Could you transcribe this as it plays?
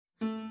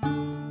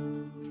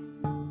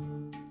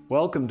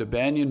Welcome to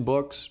Banyen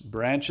Books,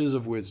 Branches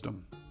of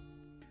Wisdom,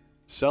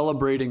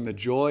 celebrating the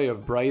joy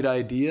of bright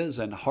ideas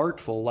and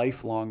heartful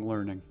lifelong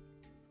learning.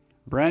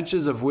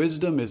 Branches of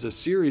Wisdom is a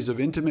series of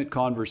intimate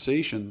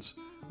conversations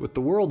with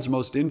the world's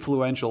most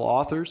influential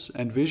authors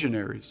and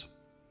visionaries.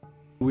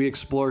 We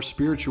explore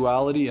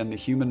spirituality and the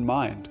human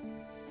mind,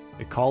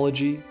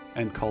 ecology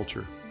and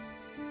culture.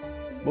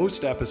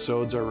 Most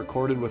episodes are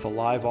recorded with a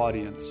live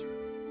audience.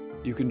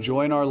 You can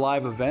join our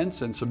live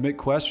events and submit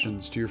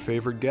questions to your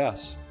favorite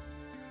guests.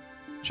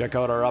 Check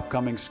out our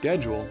upcoming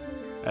schedule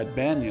at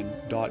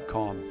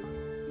banyen.com.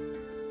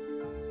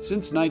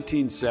 Since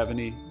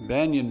 1970,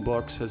 Banyen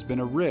Books has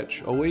been a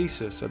rich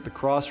oasis at the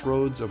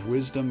crossroads of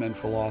wisdom and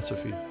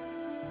philosophy,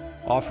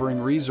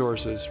 offering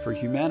resources for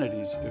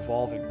humanity's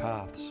evolving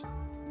paths.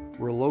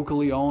 We're a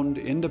locally owned,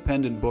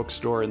 independent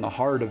bookstore in the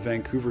heart of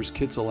Vancouver's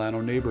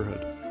Kitsilano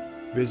neighborhood.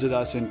 Visit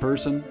us in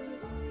person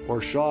or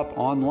shop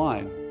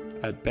online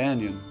at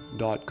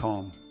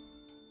banyen.com.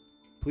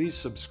 Please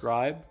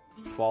subscribe,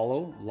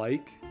 follow,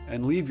 like,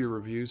 and leave your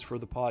reviews for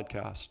the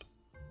podcast.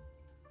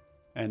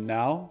 And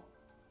now,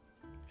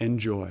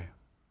 enjoy.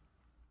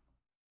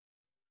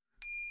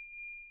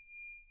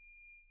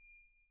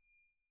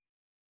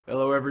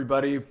 Hello,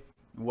 everybody.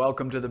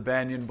 Welcome to the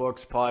Banyen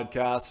Books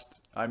podcast.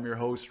 I'm your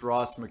host,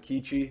 Ross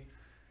Mackey.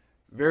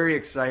 Very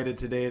excited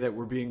today that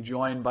we're being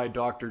joined by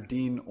Dr.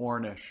 Dean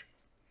Ornish.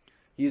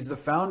 He's the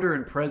founder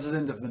and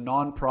president of the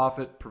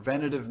nonprofit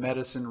Preventive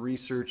Medicine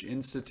Research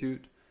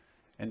Institute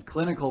and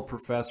clinical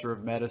professor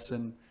of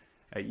medicine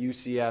at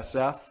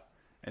UCSF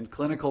and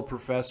clinical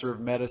professor of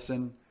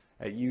medicine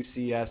at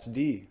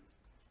UCSD.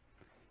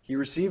 He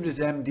received his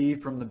MD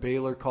from the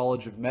Baylor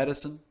College of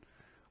Medicine,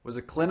 was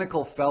a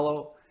clinical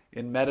fellow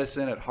in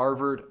medicine at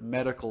Harvard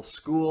Medical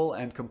School,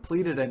 and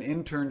completed an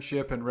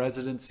internship and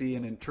residency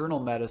in internal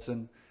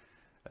medicine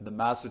at the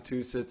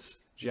Massachusetts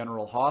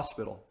General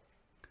Hospital.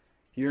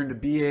 He earned a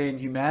BA in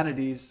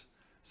Humanities,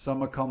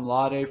 summa cum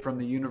laude from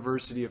the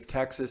University of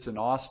Texas in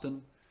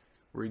Austin,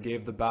 where he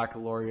gave the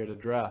baccalaureate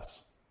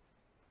address.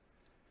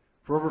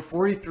 For over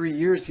 43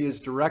 years, he has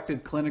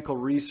directed clinical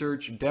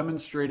research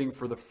demonstrating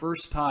for the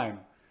first time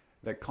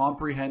that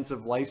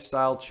comprehensive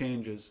lifestyle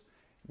changes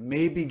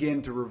may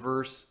begin to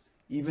reverse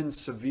even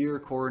severe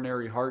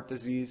coronary heart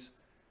disease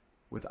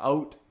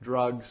without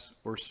drugs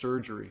or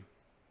surgery.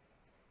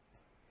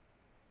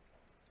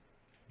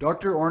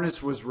 Dr.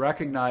 Ornish was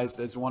recognized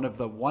as one of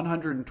the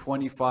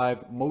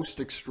 125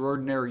 most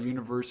extraordinary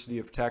University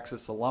of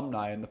Texas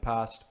alumni in the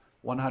past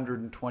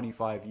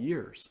 125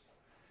 years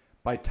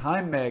by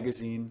Time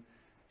magazine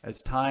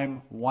as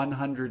Time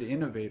 100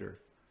 Innovator,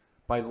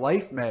 by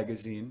Life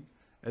magazine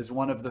as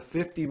one of the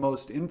 50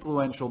 most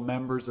influential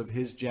members of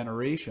his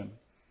generation,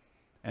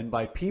 and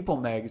by People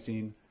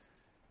magazine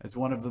as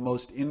one of the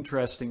most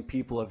interesting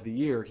people of the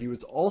year. He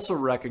was also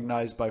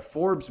recognized by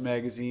Forbes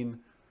magazine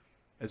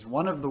as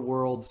one of the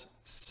world's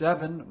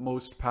 7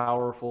 most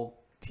powerful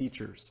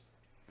teachers.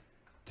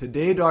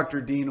 Today,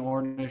 Dr. Dean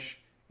Ornish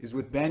is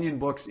with Banyen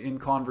Books in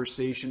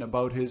conversation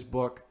about his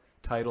book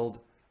titled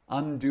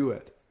Undo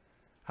It: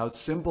 How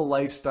Simple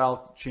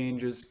Lifestyle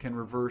Changes Can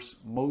Reverse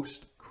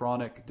Most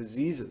Chronic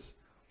Diseases.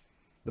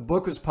 The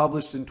book was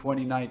published in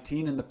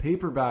 2019 and the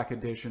paperback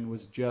edition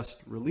was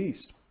just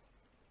released.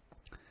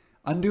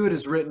 Undo It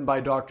is written by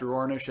Dr.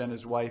 Ornish and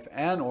his wife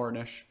Anne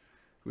Ornish,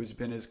 who has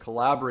been his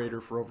collaborator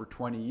for over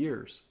 20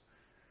 years.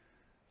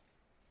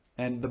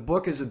 And the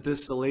book is a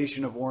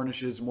distillation of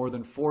Ornish's more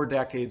than 4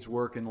 decades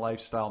work in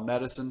lifestyle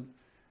medicine,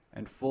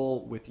 and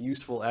full with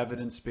useful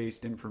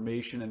evidence-based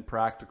information and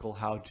practical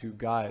how-to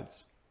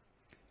guides.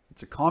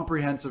 It's a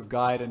comprehensive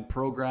guide and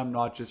program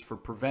not just for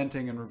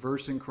preventing and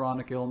reversing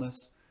chronic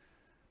illness,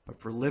 but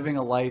for living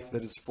a life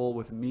that is full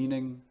with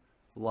meaning,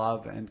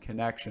 love, and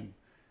connection.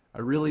 I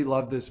really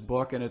love this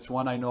book, and it's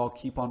one I know I'll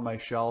keep on my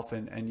shelf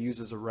and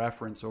use as a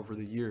reference over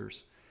the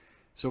years.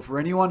 So for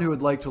anyone who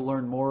would like to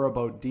learn more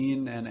about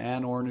Dean and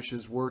Anne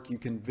Ornish's work, you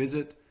can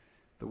visit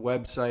the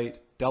website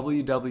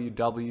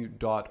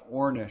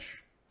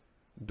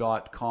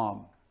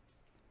www.ornish.com.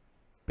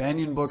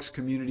 Banyen Books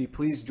community,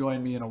 please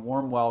join me in a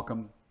warm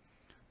welcome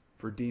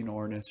for Dean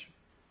Ornish.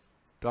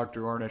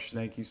 Dr. Ornish,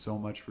 thank you so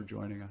much for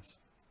joining us.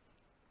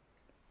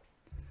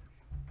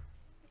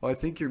 Oh, I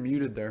think you're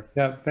muted there.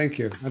 Yeah, thank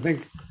you. I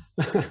think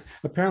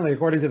apparently,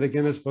 according to the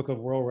Guinness Book of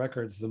World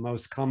Records, the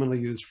most commonly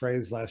used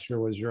phrase last year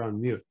was "you're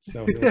on mute."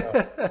 So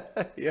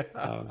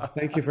yeah.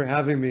 Thank you for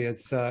having me.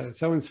 It's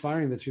so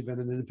inspiring that you've been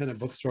an independent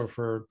bookstore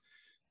for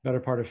better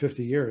part of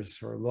 50 years,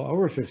 or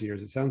over 50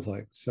 years, it sounds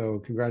like. So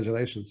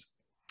congratulations.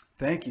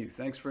 Thank you.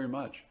 Thanks very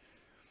much.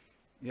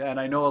 Yeah, and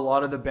I know a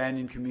lot of the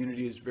Banyen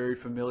community is very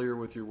familiar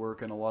with your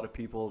work, and a lot of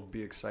people will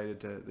be excited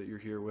that you're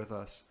here with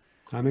us.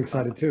 I'm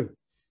excited too.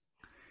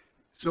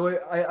 So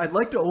I'd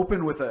like to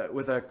open with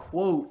a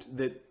quote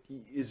that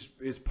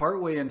is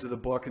partway into the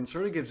book and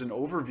sort of gives an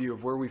overview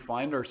of where we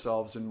find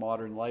ourselves in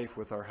modern life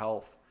with our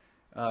health.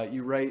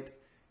 You write,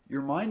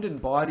 "Your mind and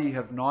body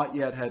have not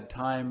yet had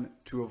time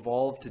to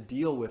evolve to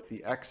deal with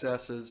the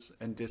excesses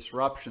and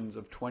disruptions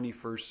of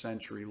 21st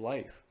century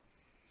life.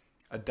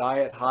 a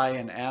diet high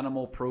in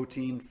animal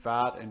protein,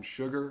 fat, and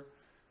sugar,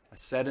 a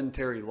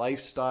sedentary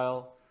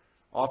lifestyle,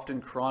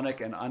 often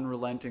chronic and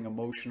unrelenting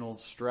emotional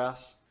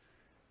stress,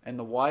 and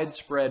the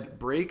widespread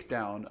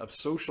breakdown of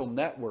social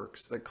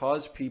networks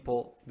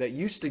that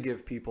used to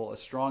give people a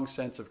strong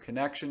sense of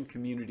connection,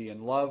 community,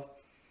 and love,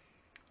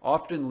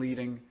 often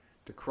leading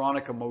to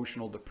chronic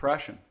emotional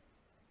depression.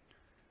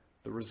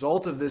 The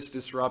result of this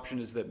disruption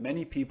is that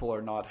many people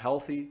are not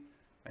healthy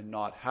and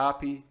not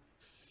happy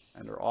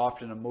and are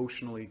often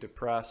emotionally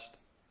depressed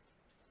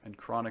and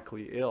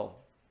chronically ill.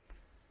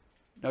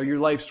 Now, your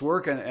life's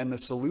work and the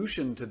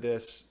solution to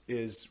this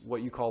is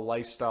what you call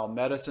lifestyle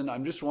medicine.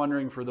 I'm just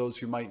wondering, for those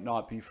who might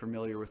not be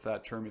familiar with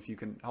that term, if you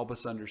can help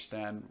us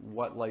understand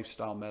what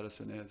lifestyle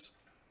medicine is.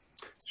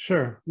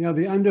 Sure. You know,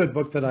 the Undo It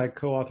book that I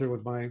co-authored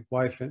with my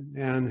wife,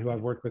 Anne, who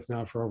I've worked with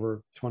now for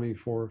over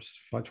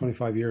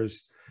 25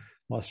 years,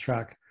 lost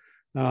track,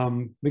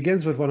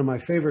 begins with one of my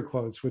favorite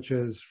quotes, which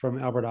is from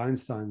Albert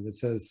Einstein, that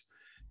says,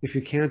 "If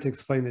you can't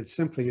explain it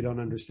simply, you don't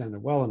understand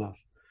it well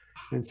enough."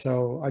 And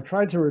so I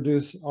tried to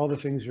reduce all the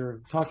things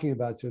you're talking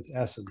about to its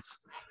essence.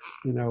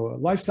 You know,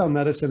 lifestyle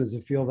medicine is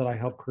a field that I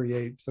helped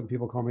create. Some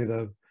people call me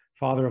the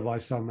father of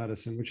lifestyle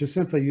medicine, which is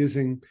simply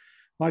using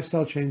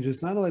lifestyle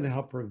changes not only to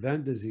help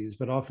prevent disease,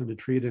 but often to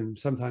treat and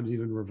sometimes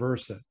even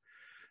reverse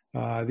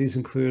it. These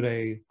include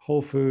a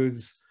whole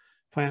foods,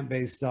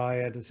 plant-based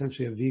diet,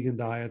 essentially a vegan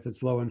diet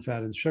that's low in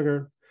fat and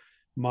sugar,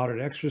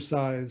 moderate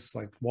exercise,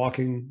 like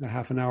walking a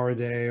half an hour a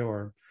day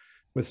or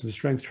with some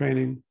strength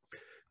training,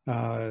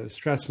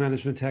 stress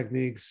management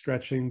techniques,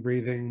 stretching,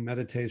 breathing,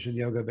 meditation,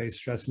 yoga-based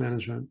stress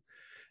management,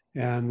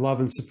 and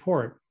love and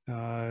support,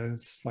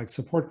 like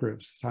support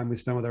groups, time we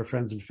spend with our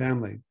friends and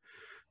family,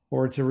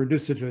 or to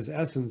reduce it to its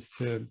essence,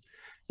 to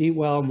eat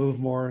well, move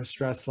more,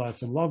 stress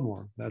less, and love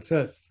more. That's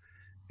it.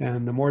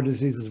 And the more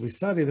diseases we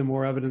study, the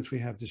more evidence we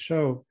have to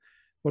show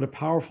what a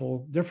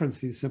powerful difference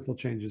these simple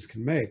changes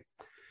can make.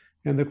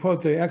 And the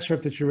quote, the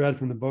excerpt that you read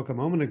from the book a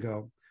moment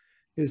ago,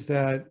 is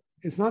that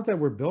it's not that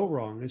we're built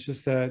wrong, it's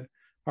just that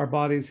our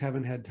bodies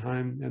haven't had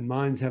time and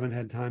minds haven't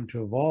had time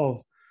to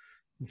evolve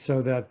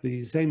so that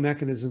the same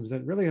mechanisms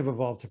that really have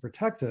evolved to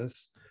protect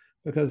us,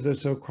 because they're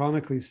so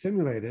chronically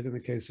stimulated in the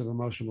case of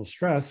emotional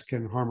stress,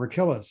 can harm or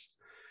kill us.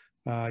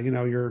 You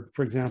know,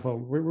 for example,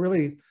 we're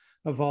really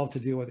evolved to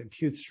deal with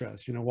acute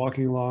stress, you know,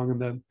 walking along in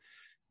the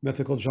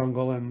mythical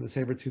jungle and the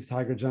saber-toothed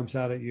tiger jumps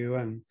out at you,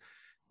 and,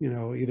 you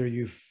know, either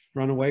you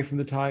run away from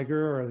the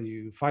tiger or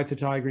you fight the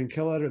tiger and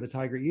kill it, or the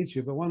tiger eats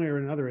you, but one way or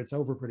another, it's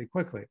over pretty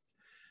quickly.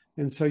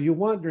 And so you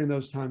want, during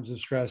those times of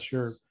stress,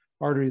 your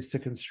arteries to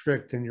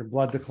constrict and your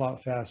blood to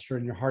clot faster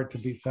and your heart to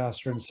beat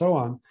faster and so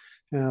on,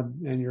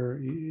 and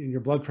your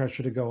blood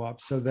pressure to go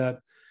up, so that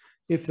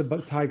if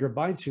the tiger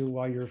bites you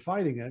while you're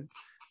fighting it,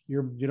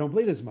 you don't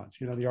bleed as much.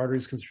 You know, the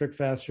arteries constrict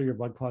faster, your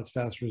blood clots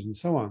faster, and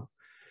so on.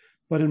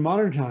 But in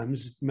modern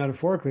times,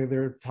 metaphorically,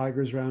 there are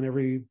tigers around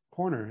every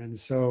corner. And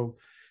so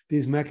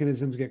these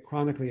mechanisms get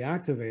chronically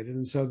activated.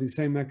 And so these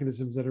same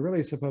mechanisms that are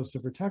really supposed to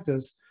protect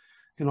us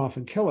can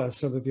often kill us,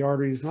 so that the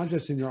arteries, not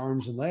just in your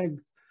arms and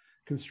legs,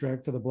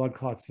 constrict, or the blood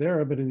clots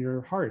there, but in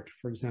your heart,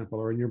 for example,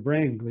 or in your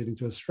brain, leading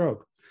to a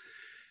stroke.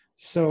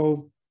 So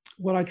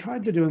what I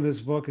tried to do in this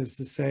book is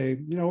to say,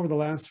 you know, over the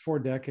last 4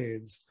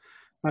 decades,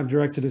 I've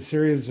directed a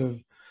series of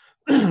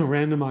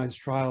randomized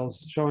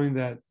trials showing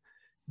that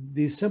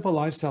these simple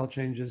lifestyle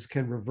changes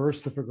can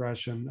reverse the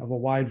progression of a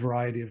wide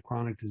variety of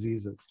chronic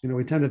diseases. You know,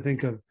 we tend to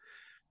think of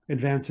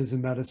advances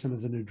in medicine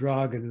as a new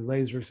drug, a new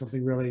laser,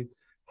 something really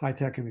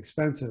high-tech and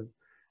expensive.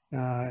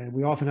 And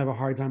we often have a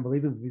hard time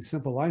believing that these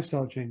simple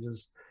lifestyle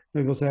changes,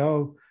 people say,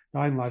 oh,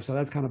 diet and lifestyle,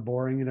 that's kind of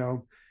boring, you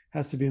know,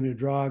 has to be a new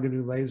drug, a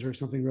new laser,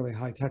 something really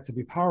high-tech to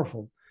be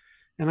powerful.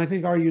 And I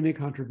think our unique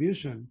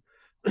contribution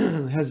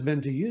has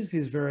been to use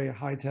these very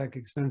high-tech,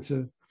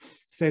 expensive,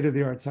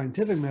 state-of-the-art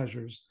scientific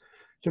measures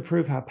to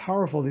prove how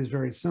powerful these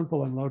very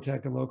simple and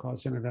low-tech and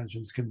low-cost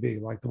interventions can be,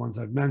 like the ones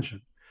I've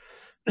mentioned.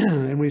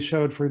 And we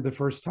showed for the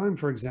first time,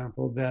 for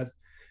example, that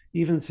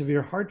even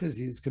severe heart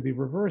disease could be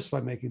reversed by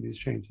making these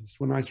changes.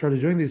 When I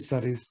started doing these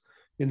studies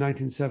in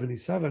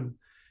 1977,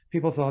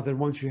 people thought that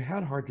once you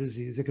had heart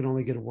disease, it could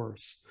only get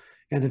worse.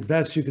 And at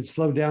best, you could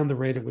slow down the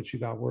rate at which you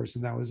got worse,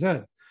 and that was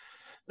it.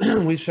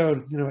 We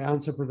showed, you know,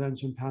 ounce of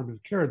prevention, pound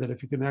of cure, that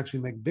if you can actually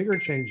make bigger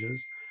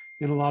changes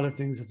in a lot of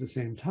things at the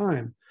same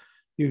time,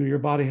 your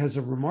body has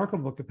a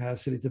remarkable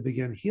capacity to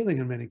begin healing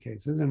in many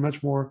cases, and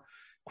much more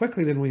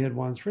quickly than we had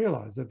once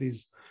realized, that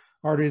these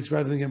arteries,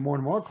 rather than get more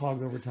and more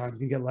clogged over time,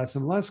 can get less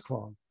and less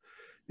clogged.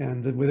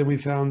 And then we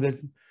found that,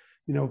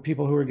 you know,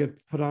 people who get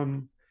put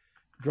on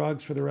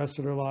drugs for the rest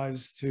of their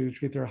lives to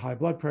treat their high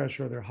blood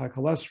pressure, or their high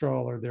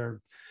cholesterol, or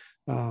their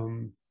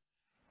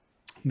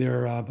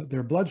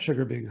blood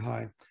sugar being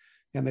high,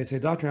 and they say,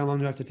 doctor, how long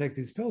do I have to take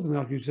these pills? And the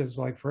doctor says,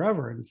 like,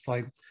 forever. And it's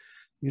like,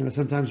 you know,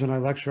 sometimes when I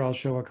lecture, I'll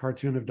show a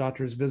cartoon of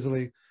doctors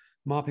busily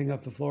mopping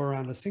up the floor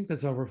around a sink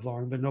that's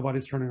overflowing, but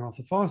nobody's turning off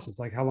the faucets.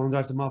 Like, how long do I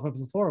have to mop up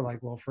the floor? Like,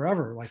 well,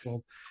 forever. Like,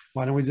 well,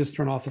 why don't we just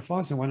turn off the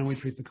faucet? Why don't we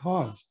treat the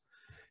cause?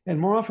 And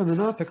more often than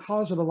not, the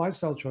cause are the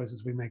lifestyle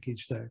choices we make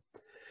each day.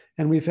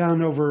 And we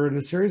found over in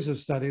a series of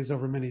studies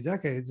over many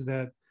decades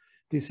that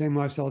these same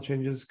lifestyle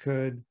changes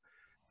could,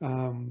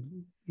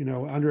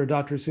 under a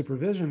doctor's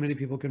supervision, many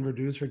people can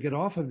reduce or get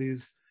off of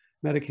these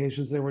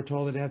medications they were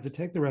told they'd have to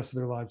take the rest of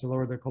their lives to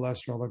lower their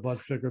cholesterol, their blood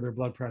sugar, their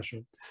blood pressure.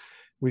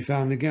 We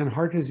found, again,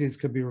 heart disease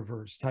could be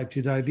reversed, type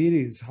 2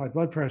 diabetes, high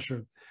blood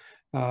pressure,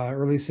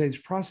 early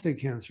stage prostate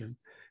cancer.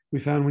 We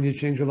found when you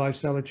change your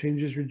lifestyle, it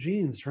changes your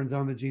genes, turns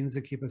on the genes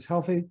that keep us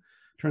healthy,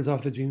 turns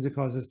off the genes that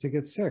cause us to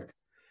get sick.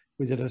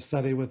 We did a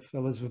study with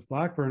Elizabeth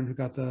Blackburn, who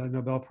got the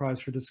Nobel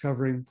Prize for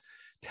discovering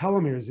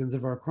telomeres, ends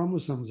of our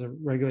chromosomes that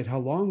regulate how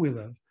long we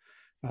live.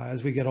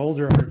 As we get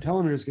older, our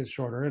telomeres get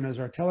shorter, and as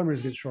our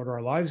telomeres get shorter,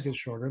 our lives get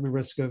shorter, and the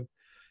risk of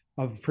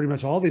pretty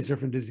much all these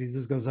different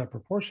diseases goes up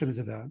proportionate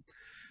to that.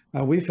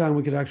 We found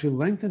we could actually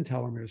lengthen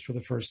telomeres for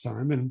the first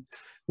time, and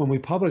when we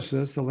published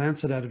this, the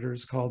Lancet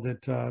editors called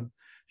it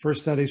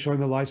first study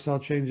showing the lifestyle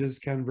changes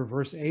can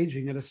reverse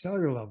aging at a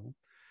cellular level.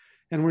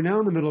 And we're now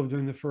in the middle of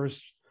doing the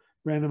first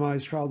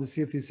randomized trial to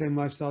see if these same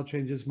lifestyle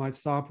changes might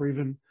stop or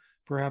even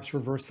perhaps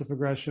reverse the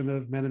progression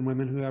of men and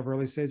women who have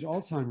early stage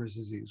Alzheimer's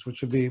disease,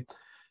 which would be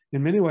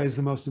in many ways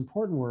the most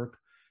important work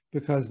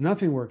because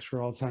nothing works for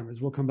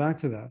Alzheimer's. We'll come back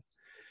to that.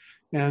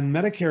 And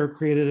Medicare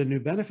created a new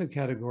benefit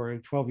category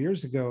 12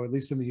 years ago, at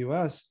least in the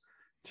US,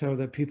 so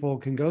that people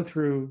can go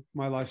through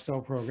my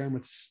lifestyle program.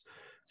 It's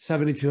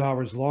 72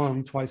 hours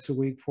long, twice a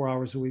week, 4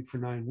 hours a week for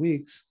 9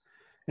 weeks.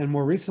 And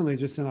more recently,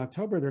 just in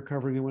October, they're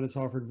covering it when it's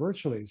offered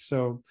virtually.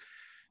 So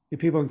if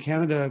people in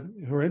Canada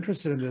who are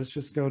interested in this,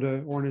 just go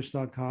to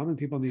ornish.com, and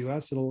people in the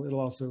US,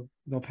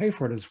 they'll pay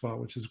for it as well,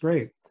 which is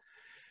great.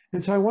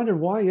 And so I wondered,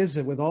 why is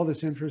it with all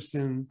this interest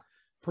in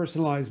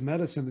personalized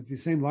medicine that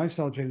these same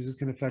lifestyle changes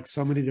can affect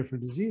so many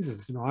different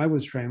diseases? I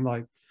was trained,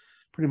 like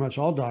pretty much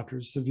all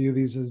doctors, to view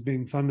these as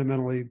being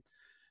fundamentally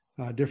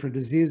different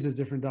diseases,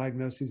 different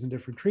diagnoses, and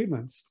different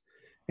treatments.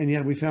 And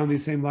yet we found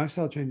these same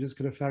lifestyle changes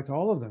could affect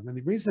all of them. And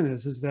the reason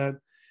is that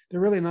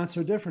they're really not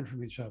so different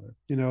from each other,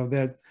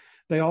 that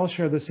they all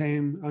share the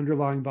same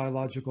underlying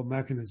biological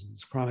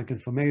mechanisms: chronic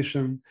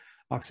inflammation,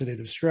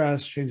 oxidative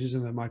stress, changes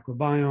in the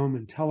microbiome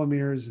and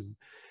telomeres and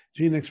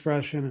gene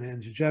expression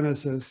and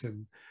angiogenesis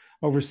and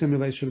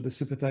overstimulation of the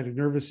sympathetic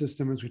nervous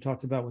system, as we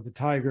talked about with the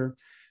tiger,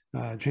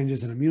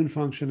 changes in immune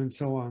function and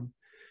so on.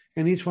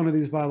 And each one of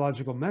these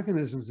biological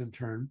mechanisms in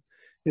turn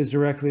is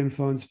directly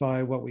influenced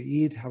by what we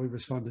eat, how we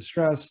respond to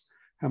stress,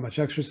 how much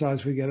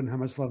exercise we get, and how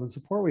much love and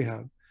support we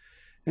have.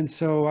 And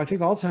so I think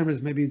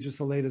Alzheimer's may be just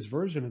the latest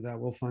version of that.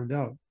 We'll find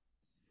out.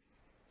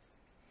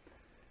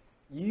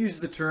 You use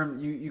the term,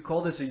 you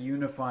call this a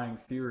unifying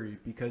theory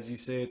because you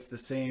say it's the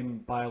same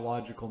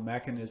biological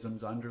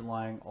mechanisms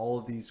underlying all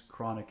of these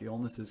chronic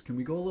illnesses. Can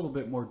we go a little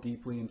bit more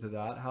deeply into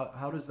that?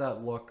 How does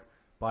that look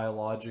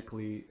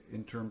biologically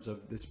in terms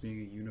of this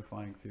being a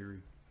unifying theory?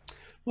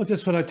 Well,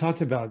 just what I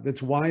talked about.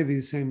 That's why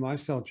these same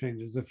lifestyle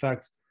changes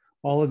affect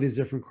all of these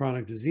different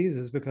chronic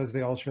diseases, because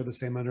they all share the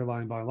same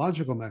underlying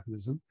biological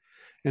mechanism.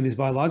 And these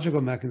biological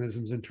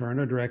mechanisms in turn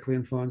are directly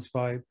influenced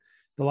by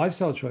the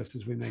lifestyle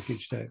choices we make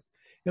each day.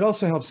 It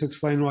also helps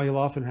explain why you'll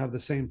often have the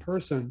same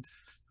person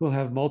who will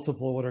have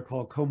multiple what are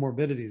called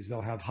comorbidities. They'll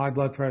have high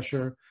blood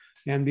pressure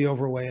and be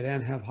overweight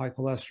and have high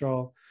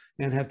cholesterol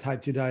and have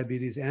type 2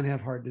 diabetes and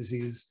have heart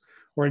disease.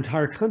 Or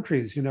entire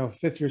countries,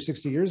 50 or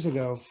 60 years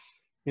ago,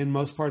 in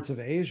most parts of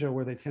Asia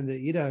where they tend to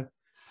eat a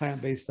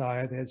plant-based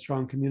diet, they had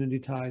strong community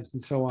ties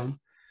and so on,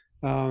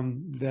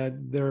 that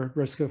their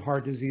risk of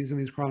heart disease and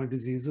these chronic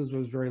diseases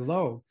was very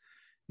low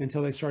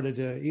until they started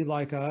to eat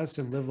like us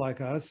and live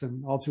like us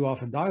and all too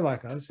often die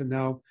like us. And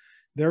now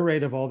their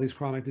rate of all these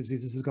chronic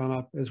diseases has gone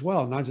up as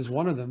well, not just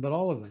one of them, but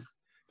all of them,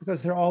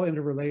 because they're all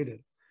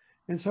interrelated.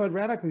 And so it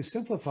radically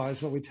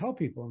simplifies what we tell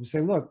people. We say,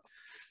 look,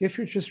 if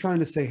you're just trying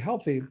to stay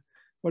healthy,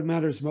 what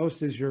matters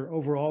most is your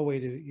overall way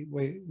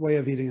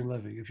of eating and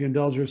living. If you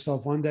indulge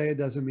yourself one day, it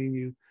doesn't mean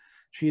you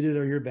cheated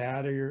or you're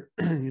bad or you're,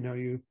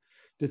 you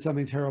did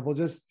something terrible.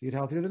 Just eat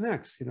healthier the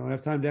next. You don't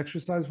have time to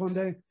exercise one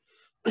day,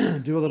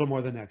 do a little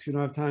more the next. You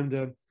don't have time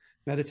to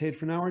meditate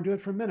for an hour, do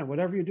it for a minute.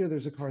 Whatever you do,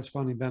 there's a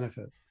corresponding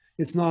benefit.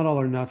 It's not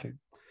all or nothing.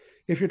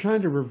 If you're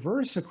trying to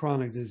reverse a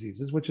chronic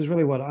diseases, which is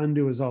really what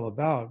undo is all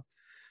about,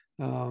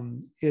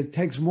 it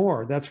takes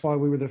more. That's why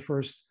we were the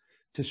first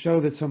to show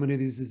that so many of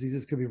these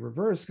diseases could be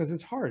reversed, because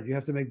it's hard. You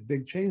have to make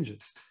big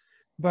changes.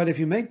 But if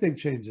you make big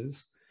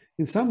changes,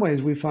 in some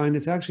ways we find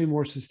it's actually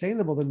more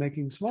sustainable than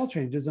making small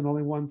changes in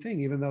only one thing,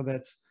 even though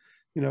that's,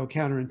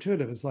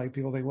 counterintuitive. It's like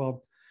people think,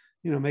 well,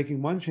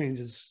 making one change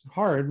is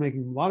hard,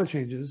 making a lot of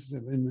changes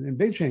and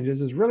big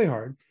changes is really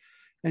hard.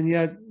 And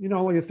yet,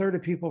 only a third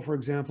of people, for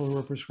example, who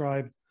are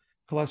prescribed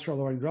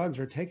cholesterol-lowering drugs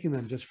are taking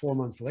them just 4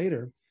 months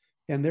later.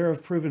 And they're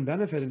of proven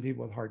benefit in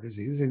people with heart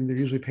disease, and they're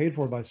usually paid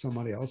for by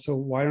somebody else. So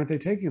why aren't they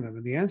taking them?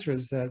 And the answer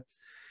is that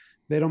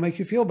they don't make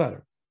you feel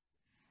better.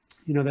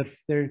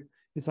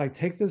 It's like,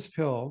 take this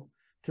pill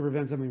to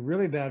prevent something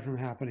really bad from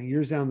happening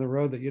years down the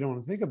road that you don't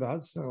want to think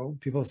about. So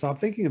people stop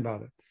thinking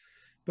about it.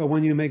 But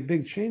when you make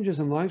big changes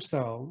in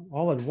lifestyle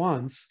all at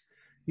once,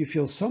 you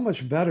feel so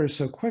much better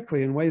so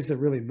quickly in ways that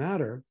really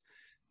matter,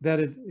 that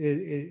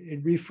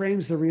it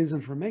reframes the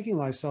reason for making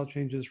lifestyle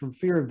changes from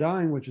fear of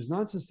dying, which is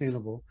not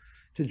sustainable,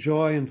 to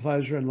joy and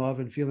pleasure and love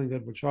and feeling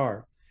good, which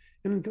are.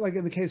 And like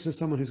in the case of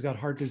someone who's got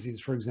heart disease,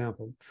 for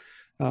example,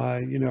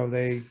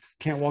 they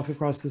can't walk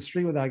across the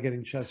street without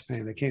getting chest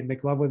pain. They can't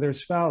make love with their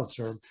spouse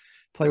or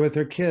play with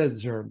their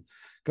kids or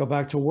go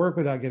back to work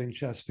without getting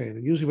chest pain.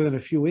 And usually within a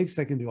few weeks,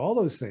 they can do all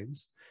those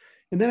things.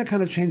 And then it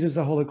kind of changes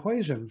the whole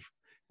equation.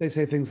 They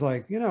say things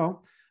like,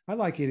 I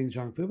like eating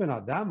junk food, but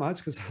not that much,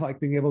 because I like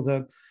being able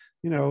to,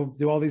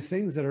 do all these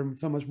things that are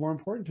so much more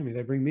important to me.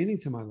 They bring meaning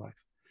to my life.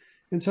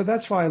 And so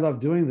that's why I love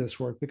doing this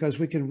work, because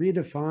we can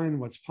redefine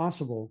what's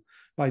possible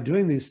by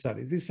doing these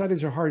studies. These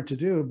studies are hard to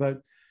do,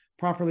 but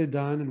properly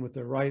done and with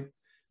the right,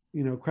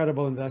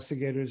 credible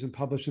investigators and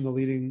published in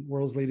the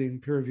world's leading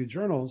peer-reviewed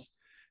journals,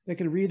 they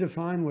can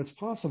redefine what's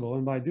possible.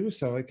 And by doing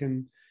so, it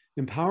can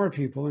empower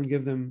people and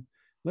give them,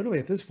 literally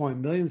at this point,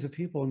 millions of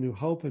people new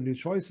hope and new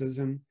choices.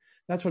 And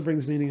that's what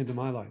brings meaning into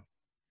my life.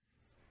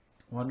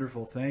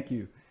 Wonderful. Thank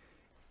you.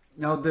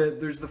 Now,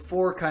 there's the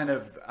four kind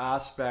of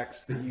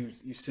aspects that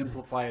you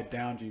simplify it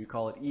down to. You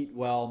call it eat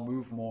well,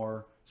 move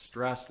more,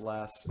 stress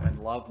less,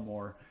 and love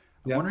more.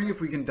 I'm wondering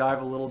if we can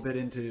dive a little bit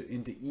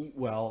into eat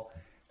well.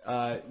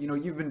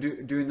 You've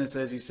been doing this,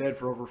 as you said,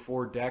 for over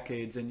 4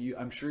 decades, and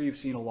I'm sure you've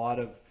seen a lot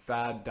of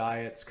fad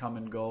diets come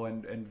and go,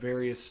 and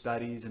various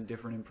studies and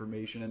different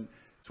information. And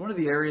it's one of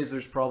the areas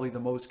there's probably the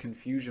most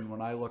confusion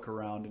when I look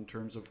around in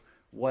terms of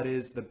what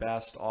is the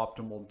best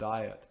optimal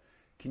diet.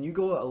 Can you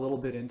go a little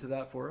bit into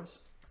that for us?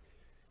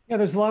 Yeah,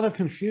 there's a lot of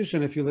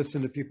confusion if you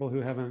listen to people who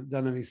haven't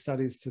done any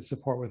studies to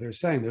support what they're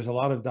saying. There's a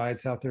lot of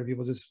diets out there.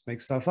 People just make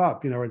stuff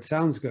up, or it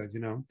sounds good,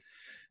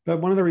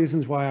 But one of the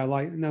reasons why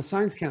now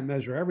science can't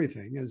measure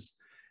everything. As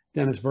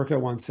Dennis Burkett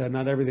once said,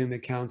 not everything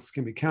that counts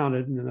can be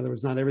counted. And in other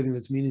words, not everything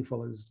that's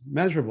meaningful is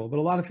measurable, but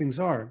a lot of things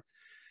are.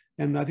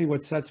 And I think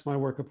what sets my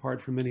work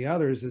apart from many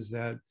others is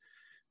that,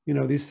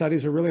 these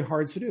studies are really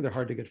hard to do. They're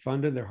hard to get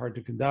funded. They're hard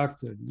to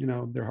conduct.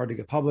 They're hard to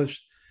get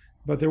published.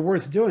 But they're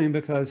worth doing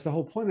because the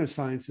whole point of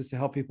science is to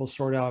help people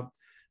sort out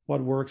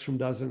what works from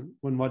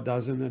what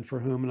doesn't, and for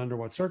whom and under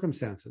what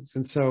circumstances.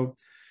 And so,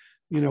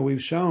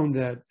 we've shown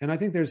that, and I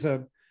think there's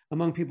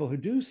among people who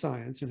do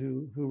science and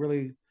who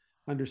really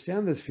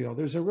understand this field,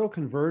 there's a real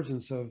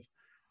convergence of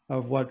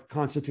what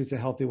constitutes a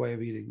healthy way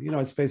of eating.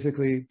 It's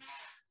basically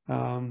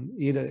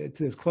eat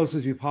it's as close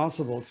as you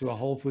possible to a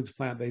whole foods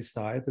plant-based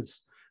diet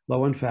that's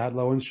low in fat,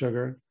 low in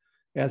sugar,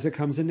 as it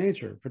comes in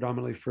nature,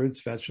 predominantly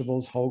fruits,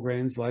 vegetables, whole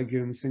grains,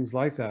 legumes, things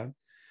like that,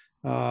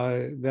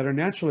 that are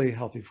naturally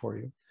healthy for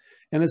you.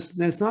 And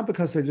it's not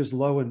because they're just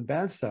low in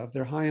bad stuff.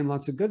 They're high in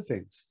lots of good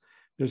things.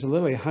 There's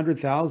literally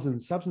 100,000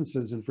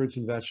 substances in fruits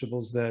and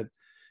vegetables that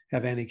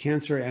have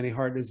anti-cancer,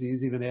 anti-heart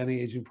disease, even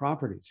anti-aging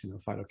properties,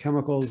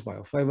 phytochemicals,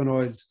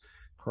 bioflavonoids,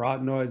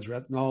 carotenoids,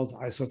 retinols,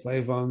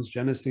 isoflavones,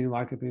 genistein,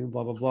 lycopene,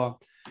 blah, blah, blah.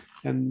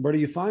 And where do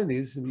you find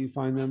these? And you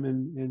find them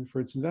in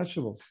fruits and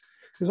vegetables.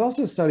 There's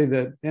also a study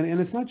that, and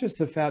it's not just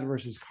the fat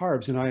versus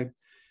carbs. I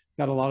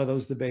got a lot of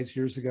those debates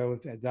years ago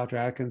with Dr.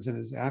 Atkins and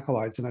his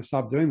acolytes, and I've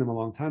stopped doing them a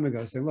long time ago,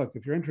 saying, look,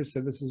 if you're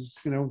interested, this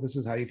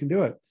is how you can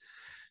do it.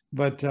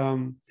 But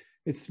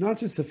it's not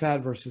just the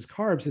fat versus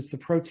carbs, it's the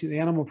protein. The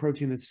animal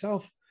protein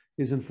itself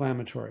is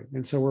inflammatory.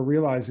 And so we're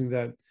realizing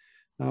that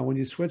when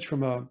you switch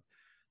from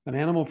an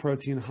animal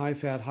protein, high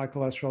fat, high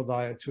cholesterol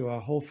diet to a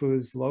whole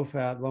foods, low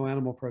fat, low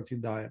animal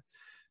protein diet,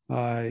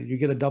 you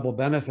get a double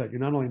benefit.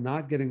 You're not only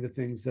not getting the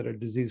things that are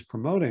disease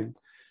promoting,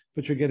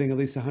 but you're getting at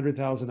least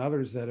 100,000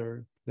 others that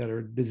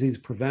are disease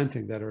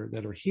preventing, that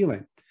are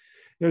healing.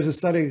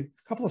 There's a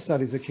couple of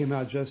studies that came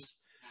out just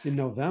in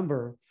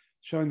November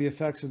showing the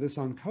effects of this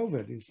on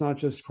COVID. It's not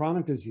just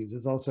chronic disease,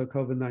 it's also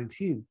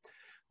COVID-19.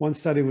 One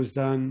study was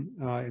done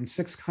in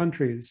 6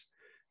 countries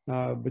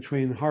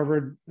between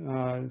Harvard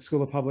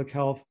School of Public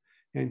Health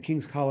and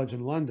King's College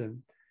in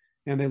London.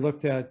 And they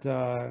looked at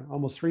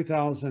almost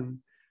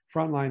 3,000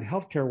 frontline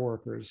healthcare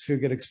workers who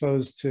get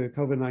exposed to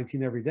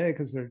COVID-19 every day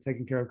because they're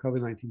taking care of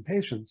COVID-19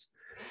 patients.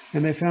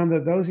 And they found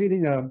that those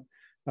eating a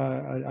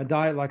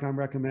diet like I'm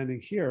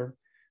recommending here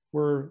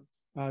were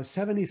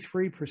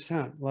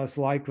 73% less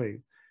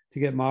likely to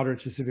get moderate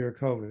to severe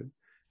COVID.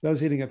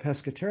 Those eating a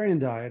pescatarian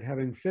diet,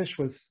 having fish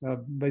with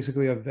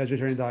basically a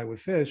vegetarian diet with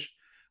fish,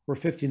 were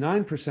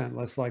 59%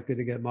 less likely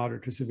to get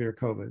moderate to severe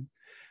COVID.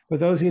 But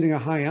those eating a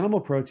high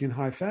animal protein,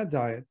 high fat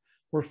diet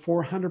were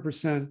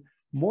 400%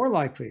 more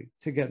likely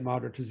to get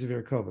moderate to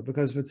severe COVID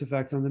because of its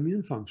effects on the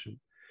immune function.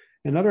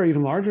 Another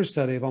even larger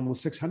study of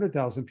almost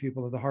 600,000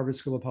 people at the Harvard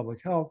School of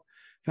Public Health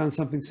found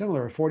something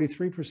similar, a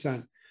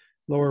 43%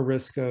 lower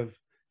risk of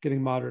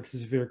getting moderate to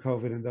severe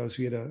COVID in those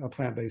who eat a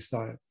plant-based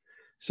diet.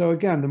 So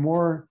again, the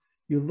more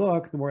you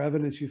look, the more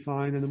evidence you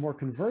find, and the more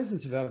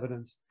convergence of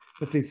evidence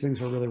that these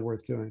things are really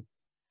worth doing.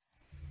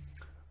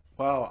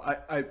 Wow.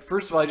 I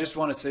first of all, I just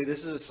want to say,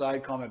 this is a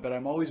side comment, but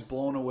I'm always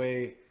blown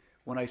away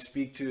when I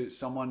speak to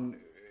someone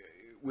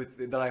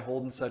that I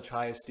hold in such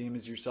high esteem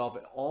as yourself.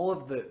 All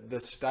of the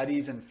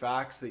studies and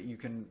facts that you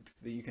can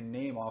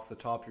name off the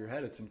top of your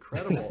head. It's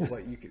incredible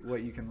what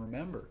you can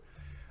remember.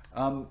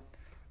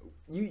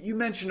 You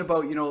mentioned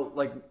about,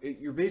 like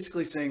you're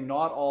basically saying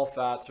not all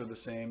fats are the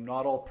same,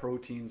 not all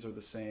proteins are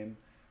the same,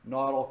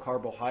 not all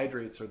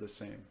carbohydrates are the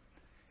same.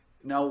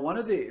 Now, one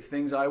of the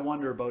things I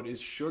wonder about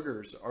is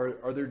sugars.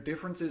 Are there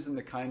differences in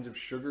the kinds of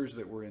sugars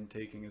that we're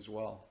intaking as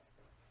well?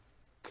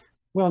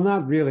 Well,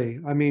 not really.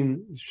 I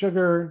mean,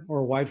 sugar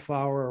or white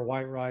flour or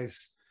white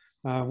rice,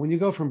 when you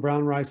go from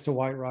brown rice to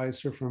white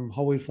rice or from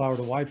whole wheat flour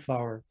to white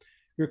flour,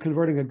 you're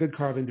converting a good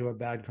carb into a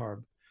bad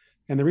carb.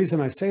 And the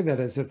reason I say that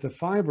is if the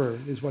fiber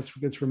is what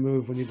gets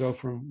removed when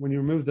you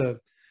remove the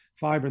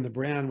fiber in the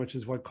bran, which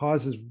is what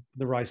causes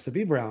the rice to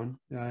be brown,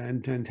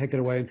 and take it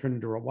away and turn it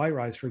into a white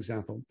rice, for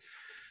example,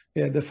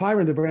 the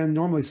fiber in the bran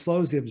normally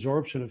slows the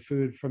absorption of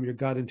food from your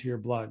gut into your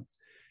blood.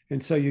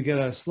 And so you get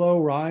a slow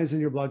rise in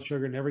your blood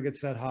sugar, never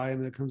gets that high,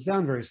 and then it comes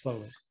down very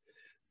slowly.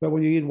 But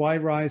when you eat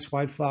white rice,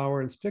 white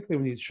flour, and particularly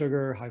when you eat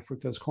sugar, high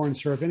fructose corn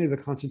syrup, any of the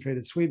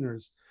concentrated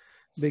sweeteners,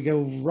 they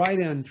go right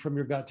in from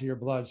your gut to your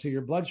blood. So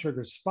your blood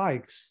sugar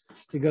spikes.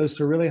 It goes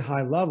to really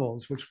high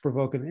levels, which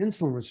provoke an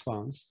insulin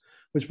response,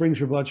 which brings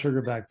your blood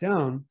sugar back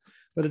down.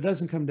 But it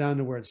doesn't come down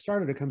to where it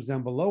started. It comes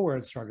down below where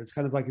it started. It's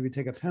kind of like if you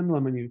take a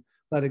pendulum and you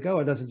let it go,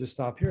 it doesn't just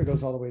stop here. It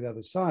goes all the way to the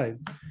other side.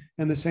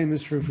 And the same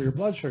is true for your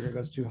blood sugar. It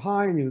goes too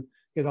high and you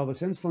get all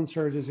this insulin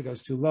surges. It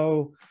goes too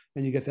low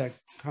and you get that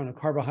kind of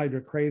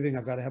carbohydrate craving.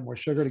 I've got to have more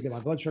sugar to get my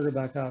blood sugar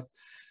back up.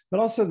 But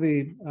also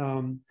the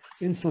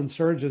insulin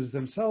surges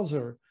themselves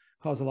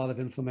cause a lot of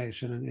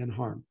inflammation and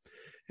harm.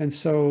 And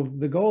so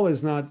the goal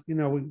is not,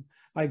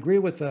 I agree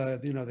with the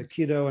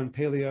keto and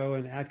paleo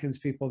and Atkins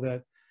people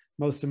that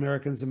most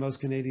Americans and most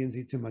Canadians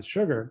eat too much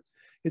sugar.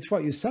 It's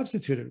what you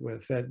substitute it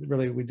with that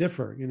really we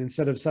differ. And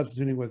instead of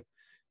substituting with,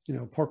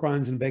 pork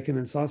rinds and bacon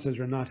and sausage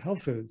are not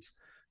health foods,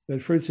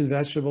 that fruits and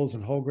vegetables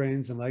and whole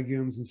grains and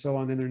legumes and so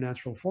on in their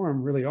natural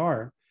form really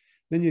are.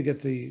 Then you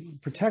get the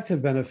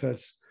protective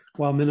benefits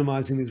while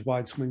minimizing these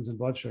wide swings in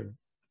blood sugar.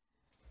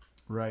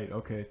 Right.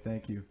 Okay.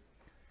 Thank you.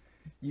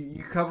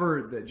 You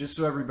cover that, just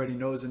so everybody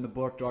knows, in the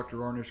book, Dr.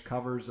 Ornish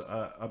covers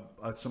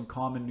some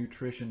common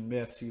nutrition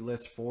myths. He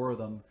lists 4 of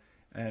them,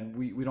 and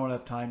we don't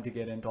have time to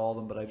get into all of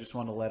them, but I just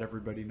want to let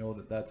everybody know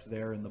that that's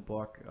there in the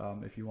book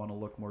if you want to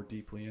look more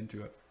deeply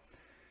into it.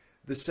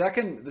 The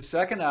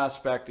second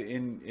aspect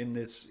in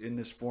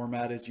this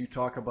format is you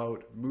talk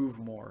about move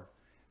more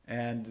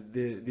and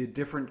the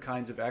different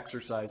kinds of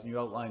exercise, and you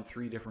outline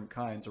 3 different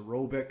kinds: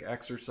 aerobic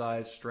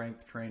exercise,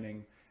 strength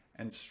training,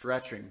 and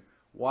stretching.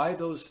 Why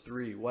those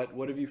 3?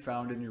 What have you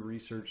found in your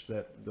research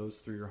that those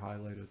 3 are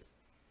highlighted?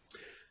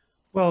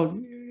 Well,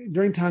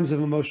 during times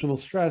of emotional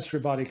stress,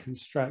 your body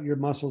your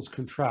muscles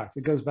contract.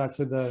 It goes back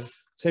to the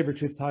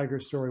saber-toothed tiger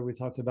story we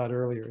talked about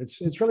earlier.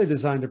 It's really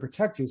designed to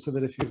protect you so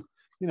that if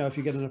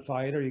you get in a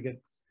fight or you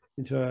get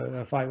into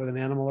a fight with an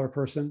animal or a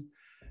person,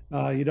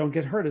 you don't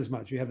get hurt as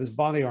much. You have this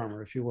body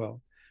armor, if you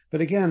will. But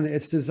again,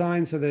 it's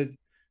designed so that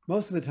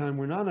most of the time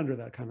we're not under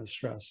that kind of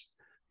stress.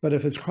 But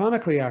if it's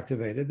chronically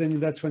activated, then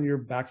that's when your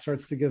back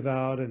starts to give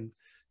out and,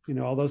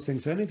 all those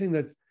things. So anything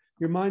that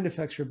your mind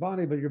affects your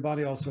body, but your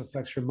body also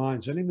affects your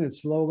mind. So anything that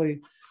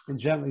slowly and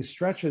gently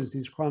stretches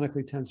these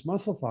chronically tense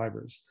muscle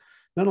fibers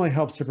not only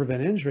helps to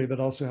prevent injury, but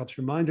also helps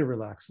your mind to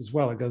relax as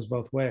well. It goes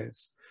both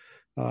ways.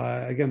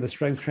 Again, the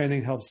strength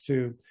training helps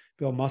to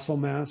build muscle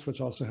mass,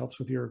 which also helps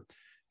with your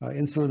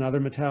insulin and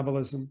other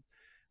metabolism.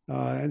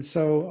 And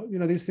so,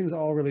 these things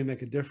all really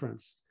make a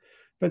difference.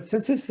 But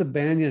since it's the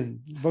Banyen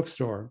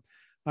bookstore,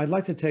 I'd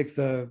like to take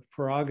the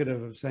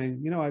prerogative of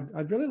saying,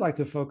 I'd really like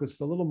to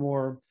focus a little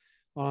more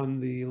on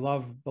the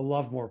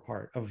love more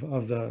part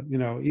of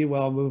the, eat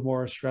well, move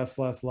more, stress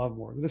less, love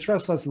more. The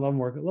stress less and love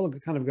more a little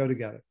kind of go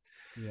together.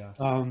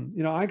 Yes.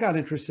 I got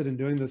interested in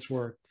doing this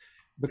work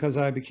because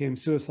I became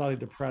suicidally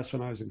depressed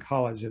when I was in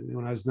college,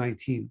 when I was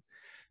 19.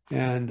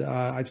 And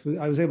I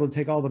was able to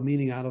take all the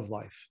meaning out of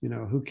life.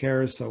 Who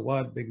cares? So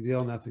what? Big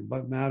deal. Nothing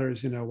but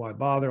matters. Why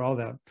bother? All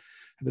that.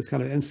 This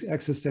kind of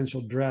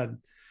existential dread.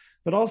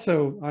 But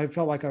also, I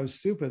felt like I was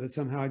stupid, that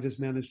somehow I just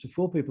managed to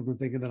fool people into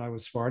thinking that I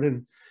was smart.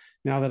 And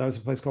now that I was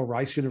at a place called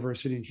Rice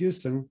University in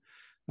Houston,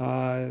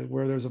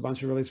 where there was a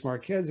bunch of really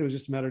smart kids, it was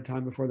just a matter of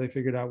time before they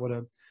figured out what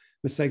a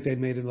mistake they'd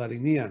made in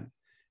letting me in.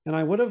 And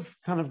I would have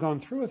kind of gone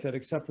through with it,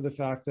 except for the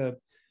fact that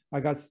I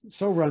got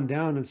so run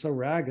down and so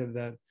ragged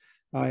that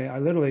I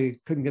literally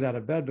couldn't get out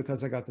of bed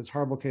because I got this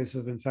horrible case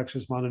of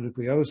infectious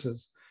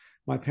mononucleosis.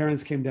 My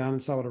parents came down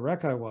and saw what a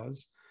wreck I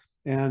was,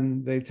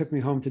 and they took me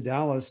home to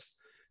Dallas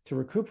to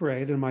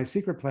recuperate. And my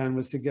secret plan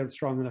was to get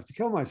strong enough to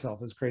kill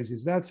myself, as crazy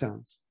as that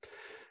sounds.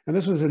 And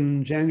this was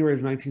in January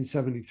of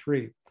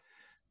 1973.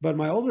 But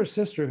my older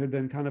sister, who had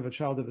been kind of a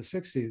child of the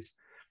 60s,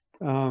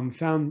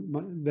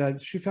 found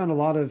that she found a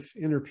lot of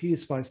inner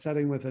peace by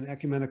studying with an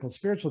ecumenical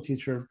spiritual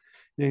teacher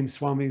named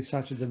Swami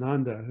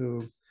Satchidananda,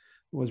 who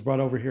was brought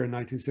over here in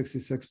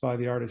 1966 by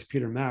the artist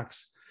Peter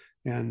Max.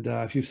 And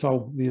if you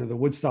saw the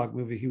Woodstock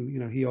movie,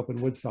 he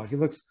opened Woodstock.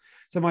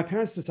 So my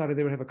parents decided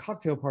they would have a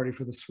cocktail party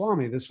for the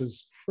Swami. This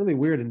was really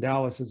weird in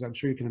Dallas, as I'm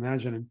sure you can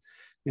imagine,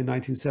 in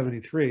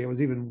 1973.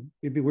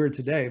 It'd be weird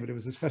today, but it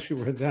was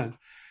especially weird then.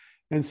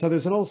 And so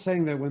there's an old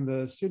saying that when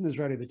the student is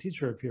ready, the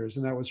teacher appears.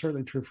 And that was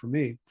certainly true for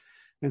me.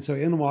 And so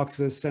in walks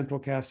this central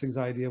castings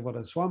idea of what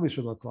a Swami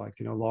should look like,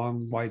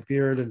 long white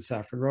beard and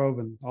saffron robe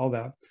and all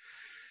that.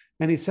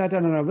 And he sat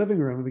down in our living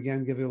room and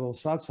began giving a little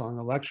satsang,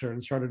 a lecture,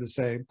 and started to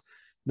say,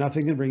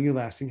 nothing can bring you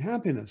lasting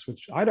happiness,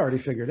 which I'd already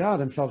figured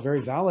out and felt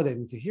very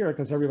validating to hear,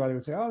 because everybody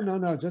would say, oh,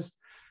 no, just,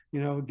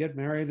 get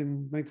married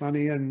and make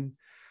money and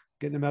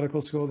get into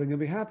medical school, then you'll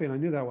be happy. And I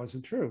knew that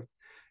wasn't true.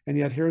 And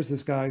yet here's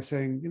this guy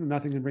saying,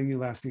 nothing can bring you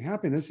lasting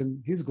happiness.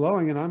 And he's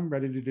glowing and I'm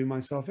ready to do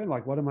myself in.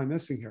 Like, what am I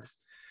missing here?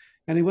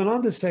 And he went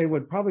on to say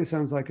what probably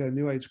sounds like a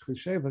new age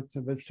cliche, but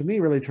to me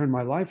really turned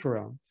my life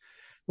around,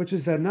 which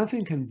is that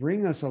nothing can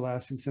bring us a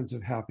lasting sense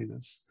of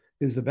happiness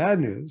is the bad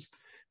news.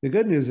 The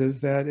good news is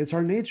that it's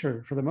our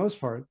nature, for the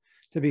most part,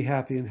 to be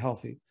happy and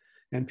healthy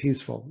and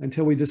peaceful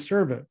until we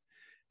disturb it.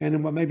 And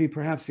in what may be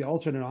perhaps the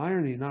alternate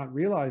irony, not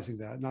realizing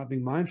that, not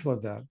being mindful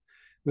of that,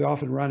 we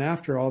often run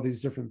after all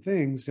these different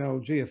things.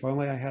 Gee, if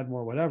only I had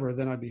more whatever,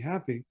 then I'd be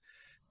happy,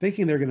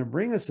 thinking they're going to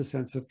bring us a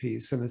sense of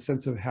peace and a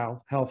sense of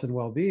health and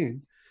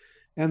well-being.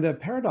 And the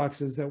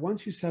paradox is that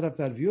once you set up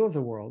that view of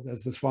the world,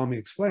 as the Swami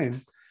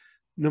explained,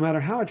 no matter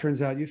how it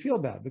turns out, you feel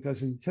bad,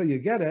 because until you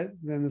get it,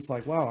 then it's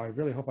like, wow, I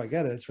really hope I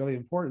get it. It's really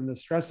important. The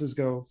stresses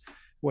go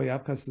way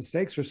up because the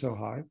stakes are so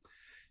high.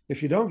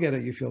 If you don't get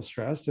it, you feel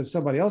stressed. If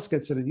somebody else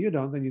gets it and you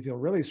don't, then you feel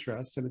really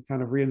stressed. And it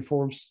kind of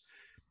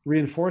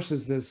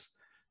reinforces this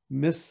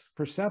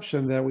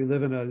misperception that we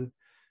live in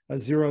a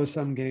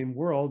zero-sum game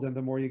world. And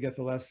the more you get,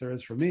 the less there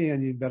is for me.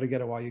 And you better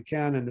get it while you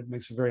can. And it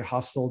makes a very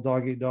hostile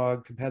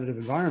dog-eat-dog competitive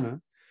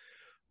environment.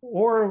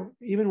 Or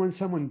even when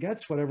someone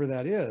gets whatever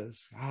that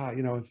is,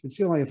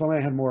 if only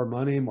I had more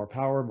money, more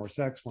power, more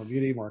sex, more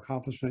beauty, more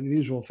accomplishment,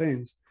 usual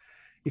things.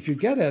 If you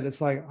get it,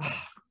 it's like,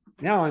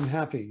 now I'm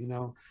happy,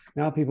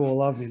 now people will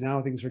love me.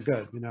 Now things are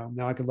good,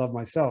 now I can love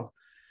myself.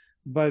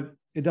 But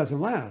it doesn't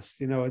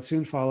last, it's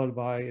soon followed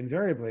by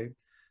invariably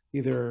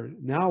either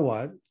now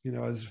what,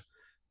 as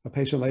a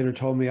patient later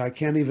told me, I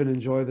can't even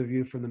enjoy the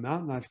view from the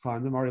mountain I've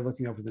climbed. I'm already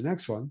looking over the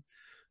next one.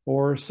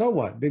 Or so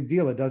what? Big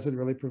deal. It doesn't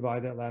really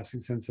provide that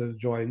lasting sense of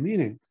joy and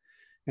meaning.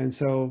 And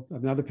so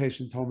another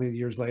patient told me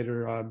years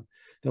later,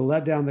 the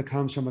letdown that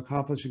comes from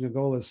accomplishing a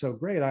goal is so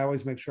great. I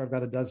always make sure I've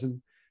got a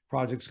dozen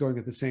projects going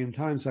at the same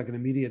time so I can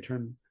immediately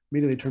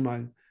turn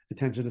my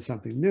attention to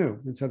something new.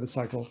 And so the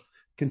cycle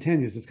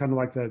continues. It's kind of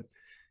like the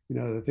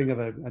thing of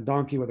a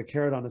donkey with a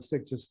carrot on a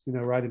stick, just,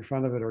 right in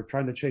front of it, or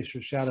trying to chase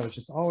your shadow. It's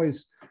just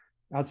always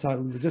outside,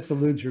 it just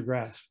eludes your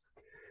grasp.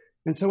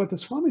 And so what the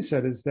Swami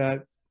said is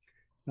that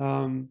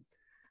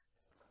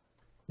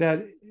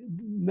that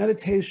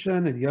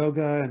meditation and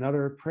yoga and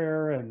other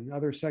prayer and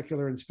other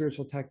secular and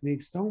spiritual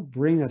techniques don't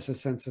bring us a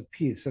sense of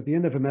peace. At the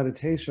end of a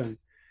meditation,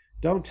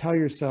 don't tell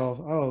yourself,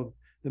 oh,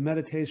 the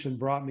meditation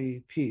brought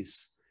me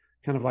peace,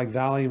 kind of like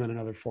Valium in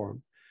another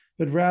form,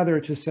 but rather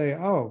to say,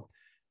 oh,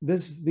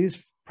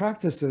 these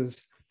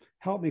practices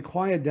help me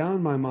quiet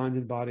down my mind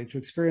and body to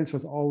experience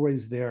what's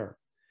always there.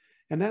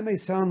 And that may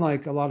sound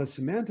like a lot of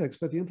semantics,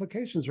 but the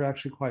implications are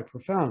actually quite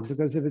profound,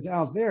 because if it's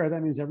out there,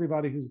 that means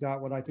everybody who's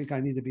got what I think I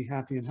need to be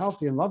happy and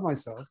healthy and love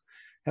myself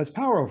has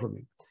power over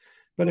me.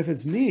 But if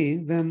it's me,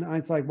 then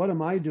it's like, what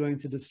am I doing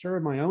to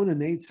disturb my own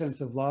innate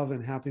sense of love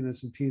and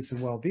happiness and peace and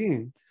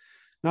well-being?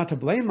 Not to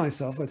blame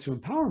myself, but to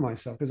empower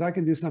myself, because I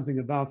can do something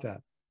about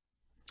that.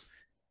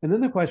 And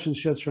then the question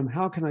shifts from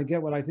how can I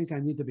get what I think I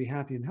need to be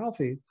happy and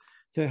healthy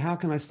to how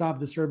can I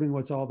stop disturbing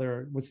what's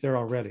there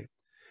already?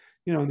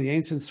 And the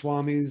ancient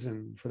swamis,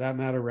 and for that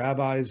matter,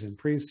 rabbis and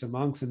priests and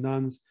monks and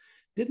nuns,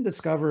 didn't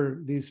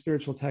discover these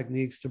spiritual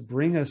techniques to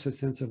bring us a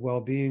sense of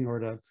well-being or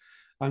to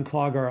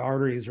unclog our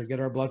arteries or get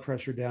our blood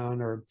pressure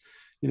down or,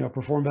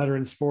 perform better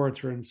in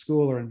sports or in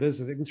school or in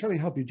business. It can certainly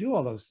help you do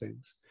all those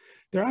things.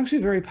 They're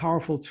actually very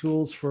powerful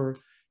tools for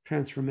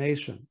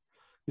transformation,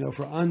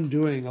 for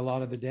undoing a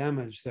lot of the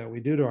damage that we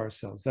do to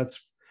ourselves.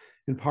 That's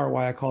in part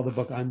why I call the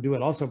book Undo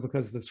It. Also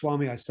because the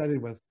Swami I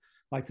studied with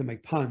like to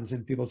make puns,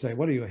 and people say,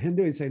 what are you, a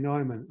Hindu? He'd say, no,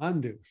 I'm an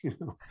Undu,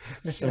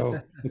 So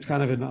it's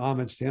kind of an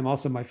homage to him.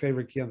 Also, my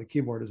favorite key on the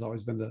keyboard has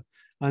always been the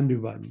undo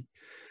button.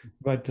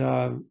 But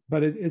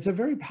it's a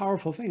very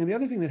powerful thing. And the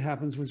other thing that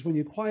happens was when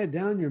you quiet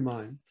down your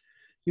mind,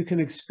 you can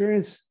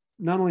experience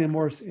not only a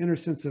more inner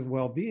sense of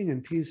well-being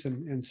and peace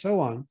and so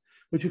on,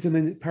 which you can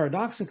then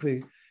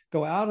paradoxically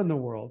go out in the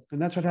world.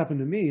 And that's what happened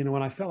to me.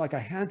 When I felt like I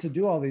had to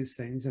do all these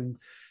things and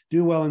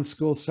do well in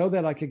school so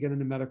that I could get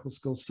into medical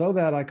school, so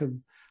that I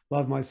could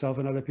love myself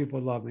and other people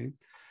would love me,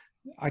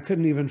 I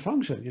couldn't even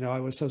function. I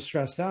was so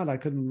stressed out, I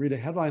couldn't read a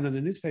headline on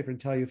a newspaper and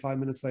tell you 5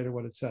 minutes later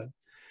what it said.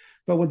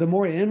 But with the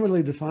more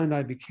inwardly defined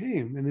I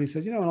became, and then he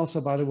said, and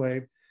also, by the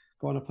way,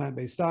 go on a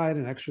plant-based diet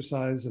and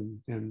exercise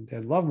and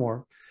love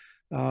more.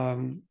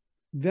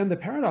 Then the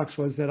paradox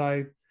was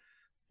that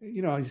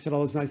you said all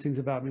those nice things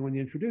about me when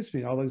you introduced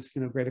me, all those,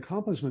 great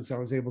accomplishments I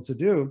was able to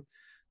do,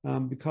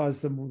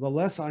 because the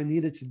less I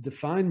needed to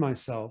define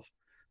myself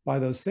by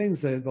those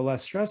things, the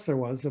less stress there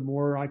was, the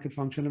more I could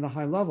function at a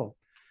high level.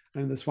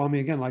 And the Swami,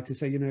 again, like to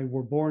say,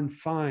 we're born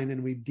fine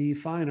and we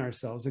define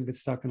ourselves and get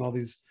stuck in all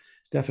these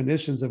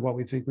definitions of what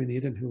we think we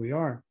need and who we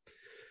are.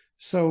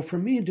 So for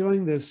me,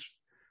 doing this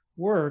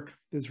work,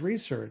 this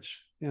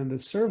research, and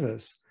this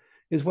service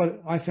is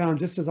what I found,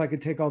 just as I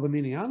could take all the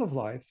meaning out of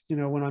life,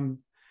 when I'm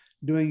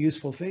doing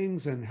useful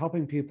things and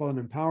helping people and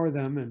empower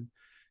them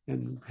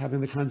and having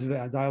the kinds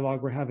of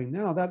dialogue we're having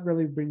now, that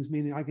really brings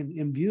meaning. I can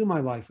imbue my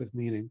life with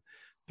meaning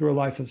through a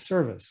life of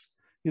service.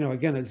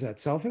 Again, is that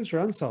selfish or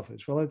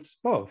unselfish? Well, it's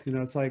both.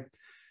 It's like,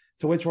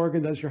 to which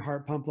organ does your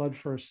heart pump blood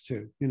first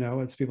to?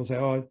 It's people say,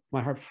 oh,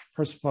 my heart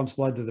first pumps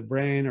blood to the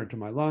brain or to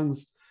my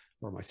lungs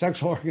or my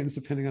sexual organs,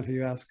 depending on who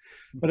you ask.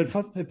 But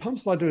it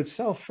pumps blood to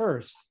itself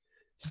first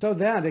so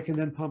that it can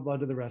then pump blood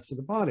to the rest of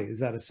the body. Is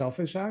that a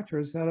selfish act or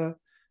is that a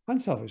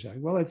unselfish act?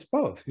 Well, it's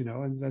both,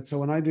 and so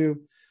when I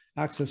do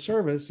acts of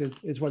service,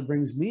 it's what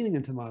brings meaning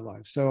into my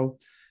life. So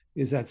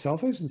is that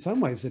selfish? In some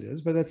ways it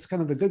is, but that's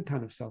kind of the good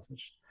kind of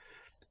selfish.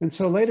 And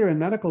so later in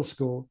medical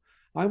school,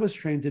 I was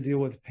trained to deal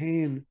with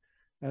pain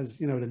as,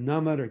 to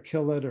numb it or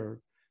kill it or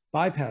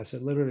bypass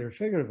it, literally or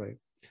figuratively.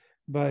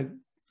 But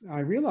I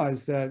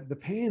realized that the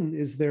pain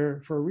is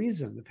there for a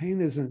reason. The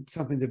pain isn't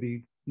something to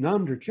be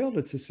numbed or killed.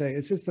 It's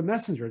just the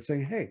messenger. It's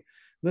saying, hey,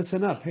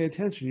 listen up, pay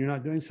attention. You're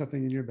not doing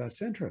something in your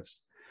best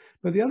interest.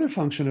 But the other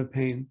function of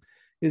pain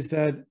is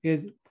that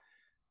it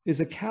is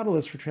a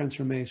catalyst for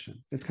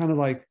transformation. It's kind of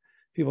like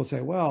people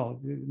say, well,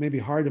 it may be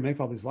hard to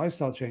make all these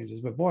lifestyle changes,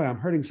 but boy, I'm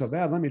hurting so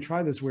bad. Let me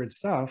try this weird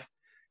stuff.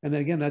 And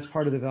then again, that's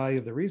part of the value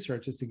of the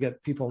research, is to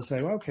get people to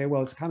say, well, okay,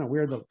 well, it's kind of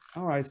weird that,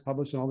 all right, it's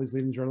published in all these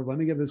leading journals. Let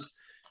me give this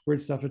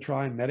weird stuff a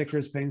try. Medicare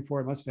is paying for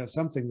it. Must have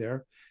something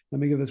there. Let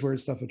me give this weird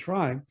stuff a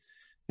try.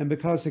 And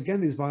because,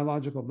 again, these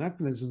biological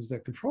mechanisms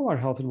that control our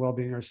health and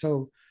well-being are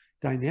so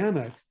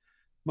dynamic,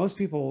 most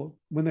people,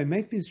 when they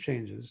make these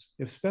changes,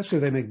 especially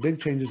if they make big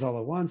changes all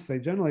at once, they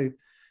generally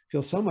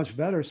feel so much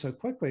better so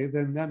quickly,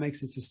 then that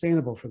makes it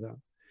sustainable for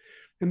them.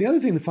 And the other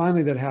thing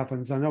finally that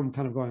happens, I know I'm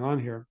kind of going on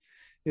here,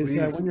 is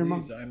that when your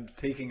mind, I'm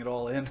taking it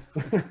all in.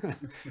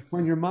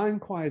 when your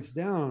mind quiets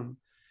down,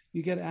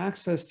 you get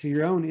access to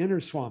your own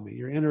inner Swami,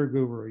 your inner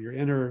guru, your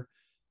inner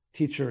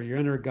teacher, your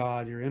inner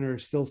God, your inner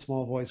still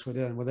small voice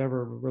within,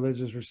 whatever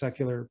religious or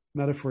secular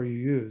metaphor you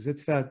use.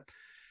 It's that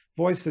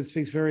voice that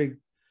speaks very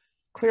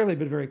clearly,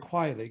 but very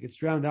quietly. It gets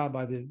drowned out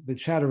by the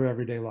chatter of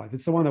everyday life.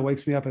 It's the one that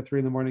wakes me up at 3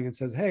 in the morning and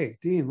says, hey,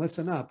 Dean,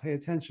 listen up, pay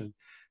attention.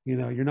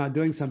 You're not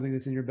doing something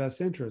that's in your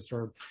best interest,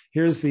 or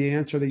here's the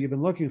answer that you've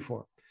been looking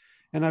for.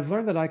 And I've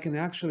learned that I can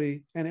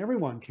actually, and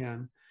everyone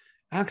can,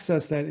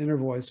 access that inner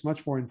voice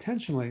much more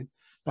intentionally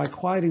by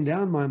quieting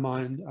down my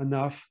mind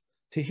enough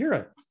to hear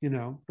it,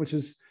 which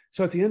is,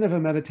 so at the end of a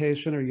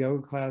meditation or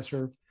yoga class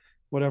or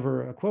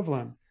whatever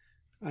equivalent,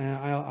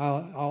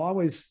 I'll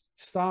always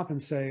stop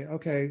and say,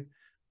 okay,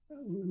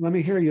 let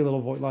me hear you,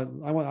 little voice.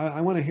 I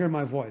want to hear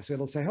my voice.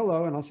 It'll say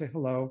hello, and I'll say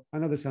hello. I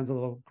know this sounds a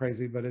little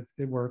crazy, but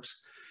it works.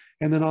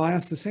 And then I'll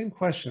ask the same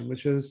question,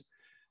 which is,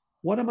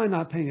 what am I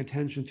not paying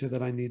attention to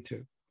that I need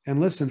to? And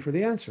listen for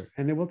the answer,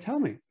 and it will tell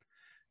me.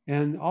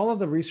 And all of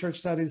the research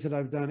studies that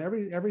I've done,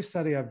 every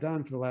study I've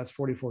done for the last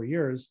 44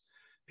 years,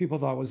 people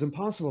thought was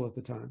impossible at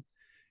the time.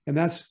 And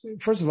that's,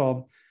 first of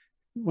all,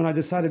 when I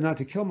decided not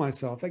to kill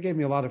myself, that gave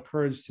me a lot of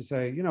courage to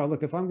say,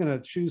 look, if I'm going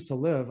to choose to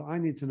live, I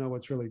need to know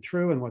what's really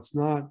true and what's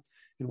not,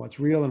 and what's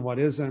real and what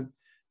isn't.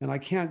 And I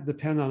can't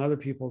depend on other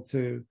people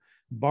to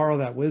borrow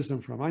that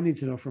wisdom from. I need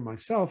to know for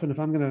myself. And if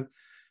I'm going to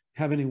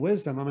have any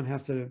wisdom, I'm going to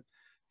have to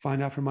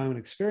find out from my own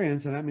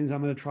experience. And that means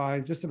I'm going to try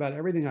just about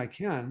everything I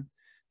can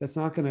that's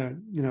not going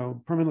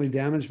to, permanently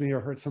damage me or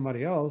hurt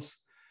somebody else,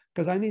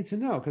 because I need to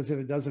know. Because if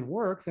it doesn't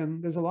work, then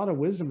there's a lot of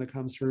wisdom that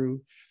comes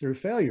through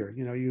failure.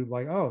 You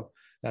like, oh,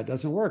 that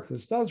doesn't work.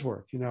 This does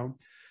work.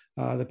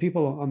 The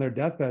people on their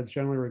deathbeds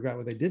generally regret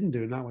what they didn't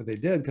do, not what they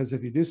did. Because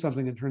if you do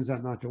something and it turns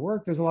out not to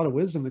work, there's a lot of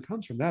wisdom that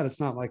comes from that. It's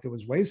not like it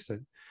was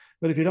wasted.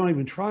 But if you don't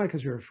even try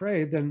because you're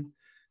afraid, then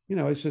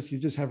it's just, you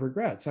just have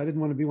regrets. I didn't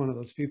want to be one of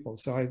those people.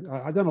 So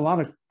I've done a lot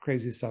of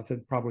crazy stuff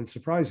that probably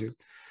surprise you.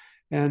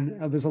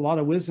 And there's a lot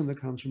of wisdom that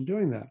comes from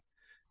doing that,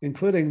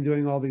 including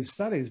doing all these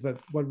studies. But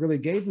what really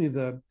gave me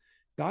the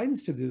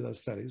guidance to do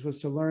those studies was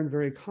to learn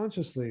very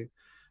consciously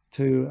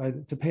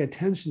to pay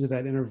attention to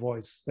that inner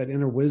voice, that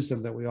inner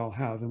wisdom that we all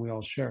have and we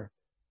all share.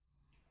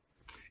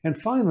 And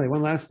finally,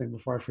 one last thing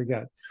before I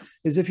forget,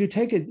 is if you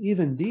take it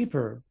even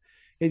deeper,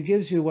 it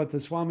gives you what the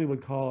Swami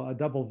would call a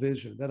double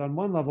vision, that on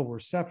one level we're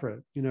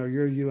separate,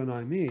 you're you and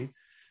I, me.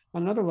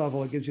 On another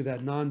level, it gives you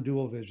that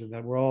non-dual vision,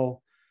 that we're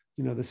all,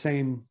 the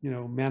same,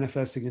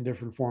 manifesting in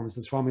different forms.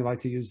 The Swami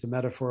liked to use the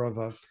metaphor of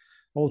a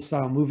old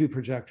style movie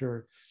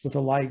projector with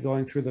the light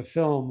going through the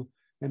film.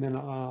 And then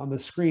on the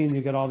screen,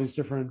 you get all these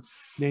different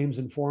names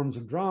and forms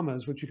and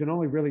dramas, which you can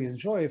only really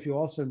enjoy if you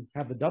also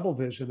have the double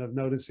vision of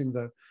noticing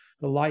the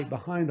light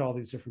behind all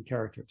these different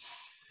characters.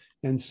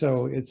 And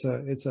so it's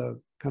a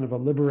kind of a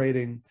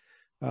liberating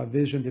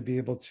vision to be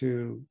able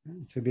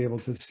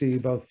to see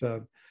both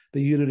the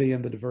unity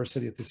and the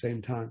diversity at the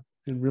same time,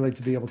 and really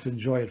to be able to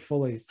enjoy it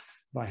fully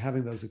by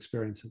having those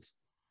experiences.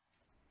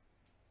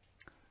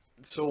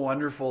 It's so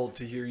wonderful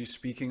to hear you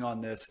speaking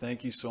on this.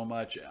 Thank you so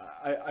much.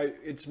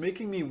 It's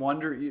making me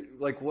wonder,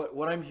 like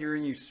what I'm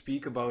hearing you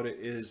speak about it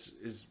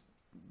is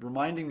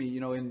reminding me,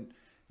 in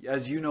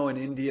as you know, in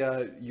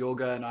India,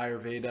 yoga and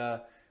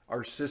Ayurveda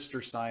are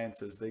sister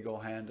sciences. They go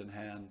hand in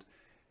hand.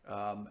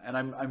 And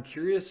I'm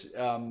curious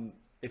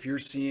if you're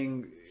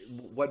seeing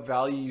what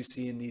value you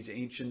see in these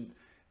ancient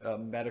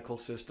medical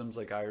systems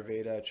like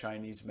Ayurveda,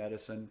 Chinese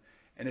medicine,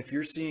 and if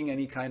you're seeing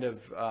any kind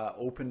of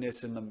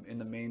openness in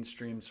the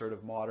mainstream sort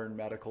of modern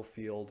medical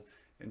field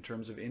in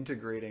terms of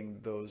integrating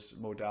those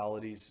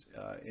modalities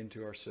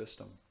into our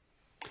system.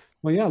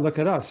 Well, yeah, look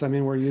at us. I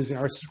mean, we're using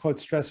our quote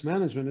stress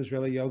management is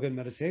really yoga and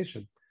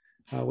meditation,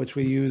 which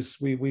we use.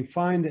 We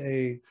find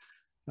a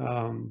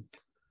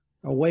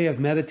way of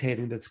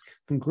meditating that's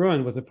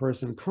congruent with a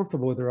person,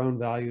 comfortable with their own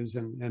values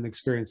and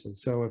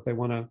experiences. So if they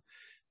want to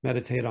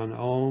meditate on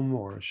Om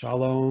or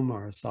Shalom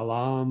or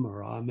Salam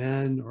or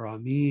Amen or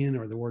Amin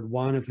or the word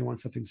one, if they want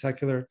something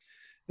secular,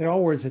 they're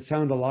all words that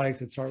sound alike,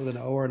 that start with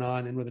an O or an A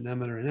and end with an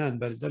M or an N,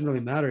 but it doesn't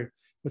really matter.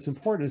 What's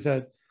important is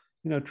that,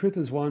 truth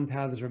is one,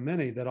 paths are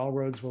many, that all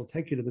roads will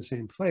take you to the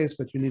same place,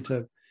 but you need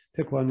to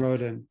pick one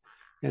road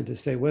and to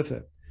stay with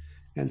it.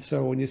 And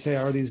so when you say,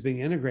 are these being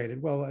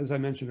integrated? Well, as I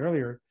mentioned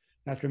earlier,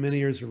 after many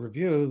years of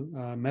review,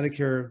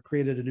 Medicare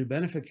created a new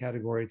benefit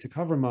category to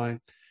cover my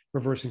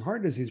reversing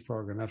heart disease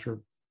program after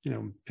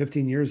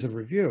 15 years of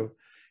review.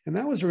 And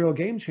that was a real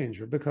game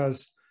changer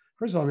because,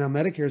 first of all, now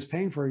Medicare is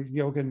paying for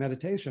yoga and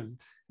meditation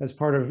as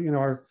part of,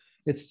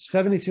 it's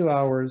 72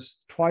 hours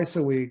twice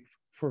a week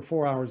for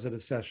 4 hours at a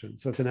session.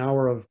 So it's an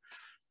hour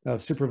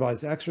of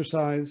supervised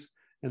exercise,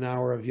 an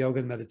hour of yoga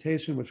and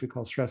meditation, which we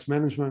call stress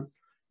management,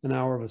 an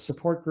hour of a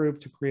support group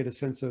to create a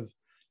sense of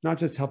not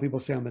just help people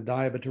stay on the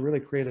diet, but to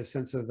really create a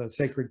sense of a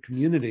sacred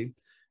community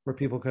where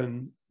people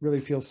can really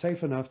feel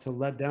safe enough to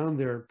let down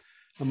their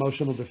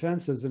emotional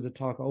defenses and to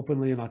talk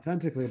openly and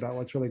authentically about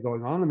what's really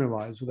going on in their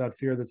lives without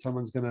fear that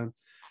someone's going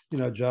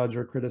to, judge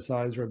or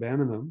criticize or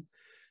abandon them.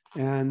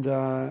 And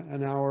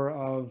an hour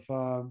of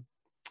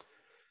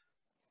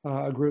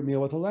a group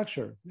meal with a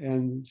lecture.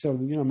 And so,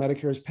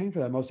 Medicare is paying for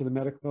that. Most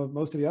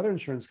of the other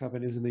insurance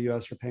companies in the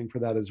US are paying for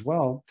that as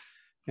well.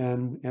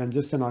 And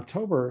just in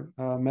October,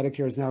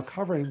 Medicare is now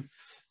covering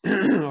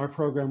our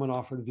program when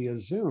offered via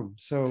Zoom.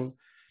 So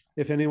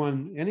if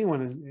anyone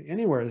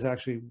anywhere is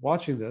actually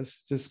watching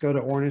this, just go to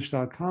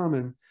ornish.com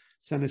and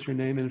send us your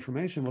name and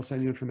information. We'll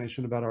send you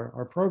information about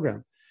our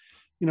program.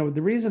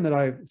 The reason that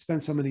I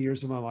spent so many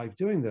years of my life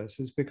doing this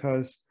is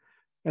because,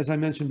 as I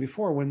mentioned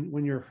before,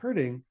 when you're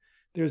hurting,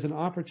 there's an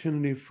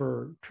opportunity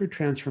for true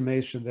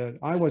transformation that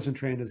I wasn't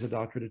trained as a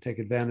doctor to take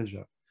advantage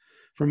of.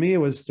 For me, it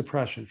was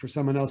depression. For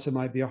someone else, it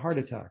might be a heart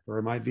attack, or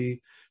it might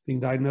be being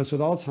diagnosed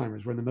with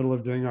Alzheimer's. We're in the middle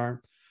of doing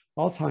our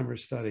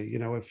Alzheimer's study.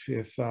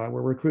 If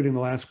we're recruiting the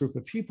last group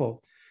of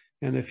people,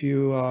 and if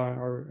you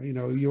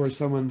you are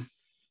someone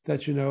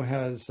that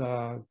has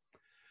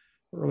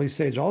early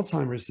stage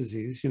Alzheimer's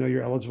disease,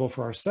 you're eligible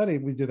for our study.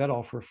 We do that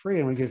all for free,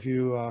 and we give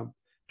you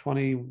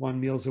 21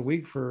 meals a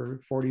week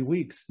for 40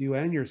 weeks, you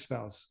and your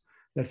spouse,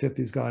 that fit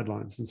these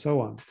guidelines, and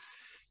so on.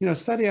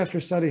 Study after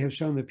study have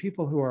shown that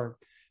people who are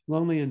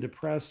lonely and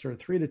depressed are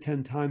 3 to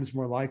 10 times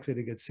more likely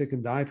to get sick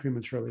and die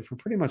prematurely from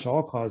pretty much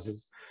all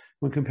causes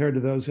when compared to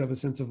those who have a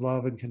sense of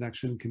love and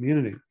connection and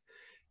community.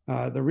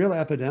 The real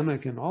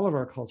epidemic in all of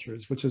our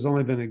cultures, which has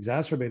only been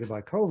exacerbated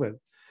by COVID,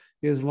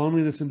 is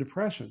loneliness and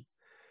depression.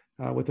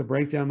 With the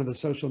breakdown of the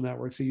social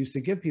networks that used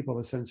to give people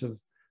a sense of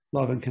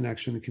love and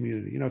connection and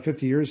community.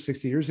 50 years,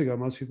 60 years ago,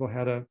 most people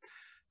had an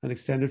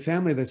extended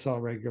family they saw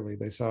regularly.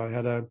 They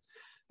had a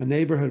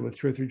neighborhood with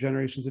 2 or 3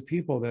 generations of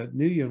people that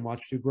knew you and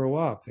watched you grow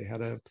up. They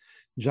had a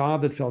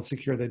job that felt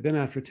secure they'd been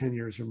at for 10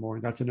 years or more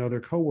and got to know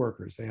their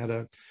coworkers. They had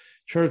a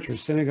church or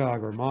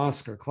synagogue or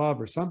mosque or club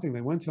or something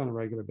they went to on a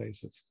regular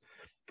basis.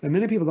 And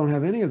many people don't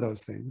have any of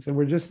those things. And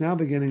we're just now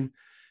beginning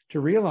to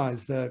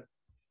realize that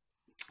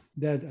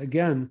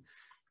again,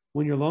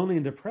 when you're lonely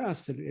and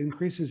depressed, it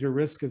increases your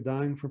risk of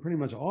dying from pretty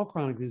much all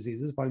chronic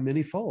diseases by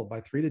many-fold,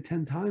 by 3 to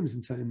 10 times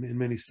in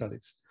many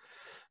studies.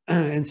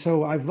 And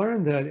so I've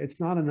learned that it's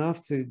not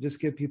enough to just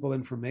give people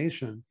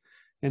information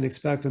and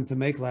expect them to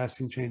make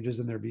lasting changes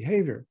in their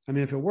behavior. I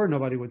mean, if it were,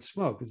 nobody would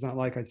smoke. It's not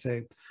like I'd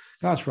say,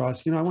 gosh,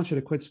 Ross, I want you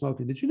to quit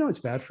smoking. Did you know it's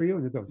bad for you?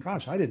 And you go,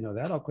 gosh, I didn't know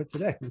that. I'll quit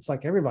today. And it's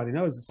like everybody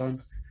knows it's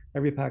on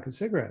every pack of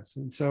cigarettes.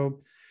 And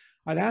so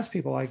I'd ask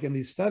people, like in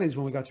these studies,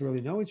 when we got to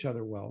really know each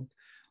other well,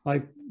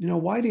 like,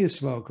 why do you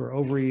smoke or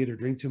overeat or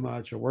drink too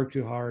much or work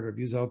too hard or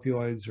abuse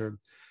opioids or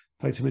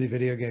play too many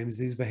video games?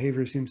 These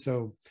behaviors seem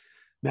so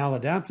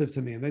maladaptive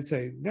to me. And they'd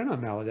say, they're not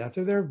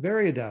maladaptive, they're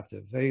very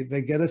adaptive. They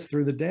get us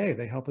through the day.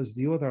 They help us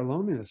deal with our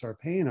loneliness, our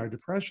pain, our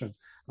depression.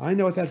 I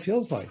know what that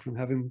feels like from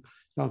having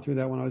gone through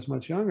that when I was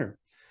much younger.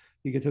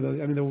 You get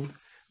to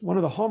one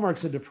of the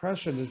hallmarks of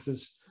depression is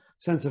this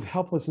sense of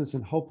helplessness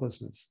and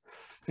hopelessness.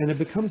 And it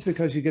becomes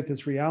because you get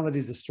this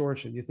reality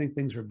distortion. You think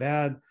things are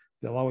bad,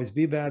 they'll always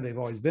be bad, they've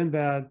always been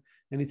bad.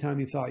 Anytime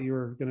you thought you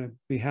were going to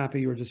be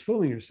happy, you were just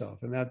fooling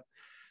yourself. And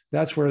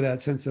that's where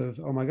that sense of,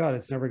 oh my God,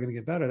 it's never going to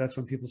get better. That's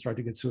when people start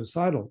to get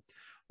suicidal,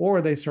 or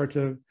they start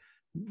to,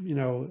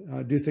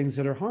 do things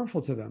that are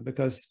harmful to them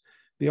because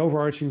the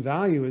overarching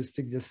value is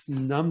to just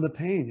numb the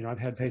pain. You know, I've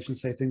had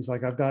patients say things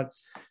like, I've got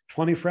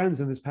 20 friends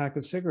in this pack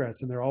of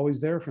cigarettes and they're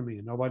always there for me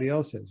and nobody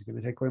else is. You're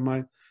going to take away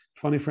my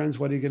 20 friends.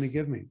 What are you going to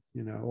give me?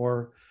 You know,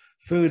 or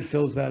food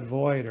fills that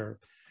void, or,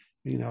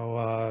 you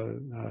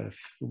know,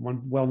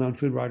 one well-known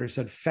food writer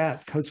said,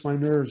 fat coats my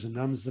nerves and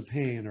numbs the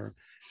pain, or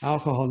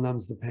alcohol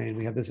numbs the pain.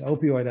 We have this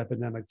opioid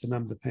epidemic to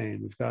numb the pain.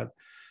 We've got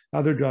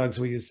other drugs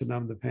we use to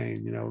numb the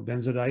pain, you know,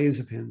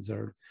 benzodiazepines,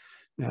 or,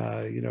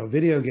 you know,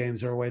 video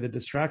games are a way to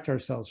distract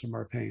ourselves from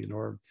our pain.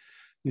 Or,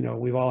 you know,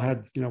 we've all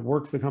had, you know,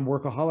 become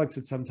workaholics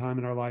at some time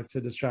in our life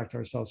to distract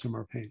ourselves from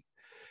our pain.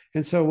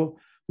 And so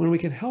when we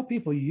can help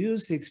people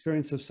use the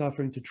experience of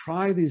suffering to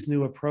try these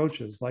new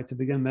approaches, like to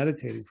begin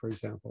meditating, for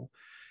example,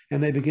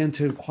 and they begin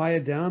to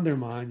quiet down their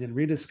mind and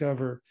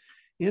rediscover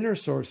inner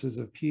sources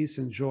of peace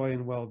and joy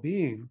and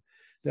well-being,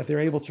 that they're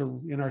able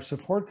to, in our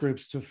support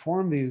groups, to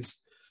form these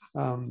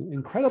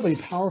incredibly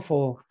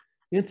powerful,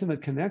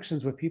 intimate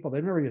connections with people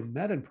they've never even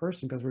met in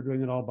person, because we're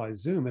doing it all by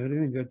Zoom. And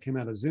anything good came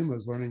out of Zoom. It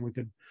was learning we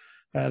could,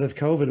 out of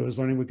COVID, it was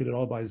learning we could do it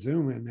all by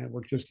Zoom, and it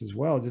worked just as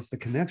well. Just the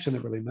connection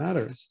that really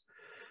matters.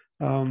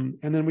 And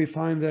then we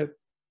find that,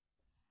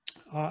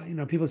 you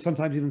know, people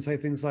sometimes even say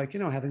things like, you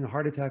know, having a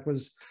heart attack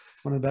was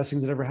one of the best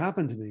things that ever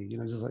happened to me. You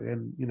know, just like,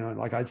 and, you know,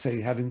 like I'd say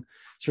having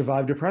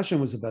survived depression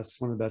was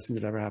one of the best things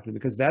that ever happened,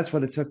 because that's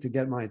what it took to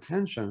get my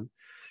attention,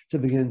 to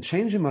begin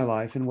changing my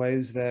life in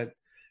ways that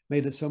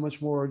made it so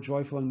much more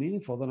joyful and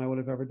meaningful than I would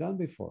have ever done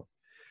before.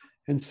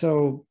 And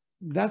so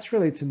that's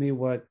really, to me,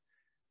 what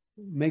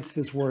makes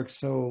this work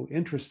so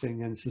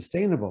interesting and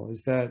sustainable,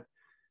 is that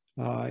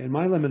in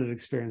my limited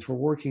experience, we're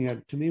working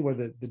at, to me, where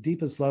the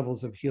deepest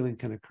levels of healing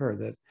can occur.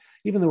 That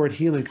even the word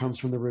healing comes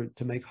from the root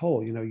to make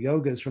whole. You know,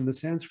 yoga is from the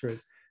Sanskrit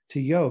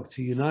to yoke,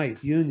 to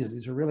unite, union.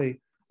 These are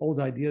really old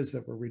ideas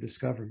that we're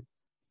rediscovering.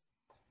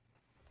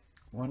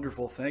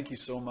 Wonderful. Thank you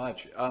so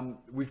much.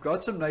 We've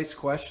got some nice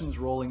questions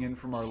rolling in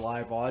from our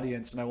live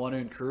audience, and I want to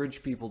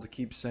encourage people to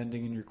keep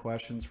sending in your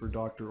questions for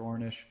Dr.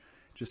 Ornish.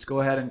 Just go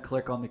ahead and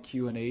click on the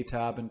Q&A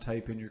tab and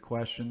type in your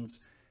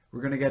questions.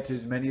 We're going to get to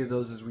as many of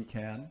those as we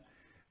can.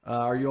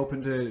 Are you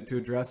open to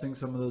addressing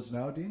some of those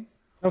now, Dean?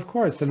 Of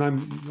course. And I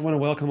want to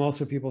welcome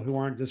also people who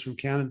aren't just from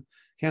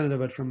Canada,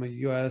 but from the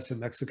US and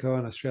Mexico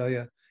and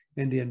Australia,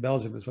 India and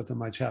Belgium is what's on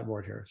my chat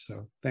board here.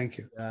 So thank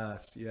you.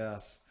 Yes,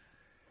 yes.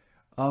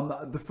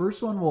 The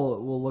first one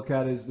we'll look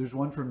at is, there's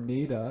one from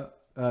Nada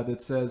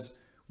that says,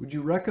 would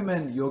you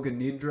recommend yoga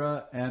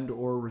nidra and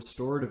or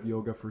restorative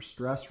yoga for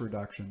stress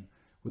reduction?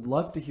 Would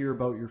love to hear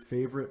about your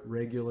favorite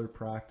regular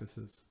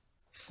practices.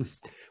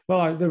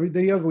 Well,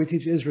 the yoga we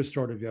teach is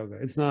restorative yoga.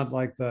 It's not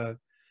like the,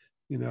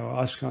 you know,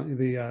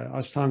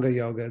 Ashtanga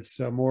yoga. It's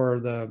more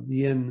the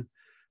yin,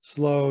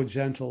 slow,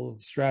 gentle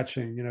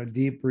stretching, you know,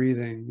 deep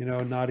breathing, you know,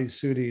 nadi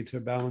suddhi to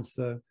balance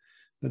the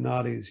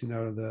nadis, you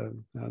know,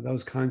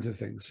 those kinds of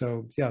things.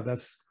 So yeah,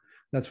 that's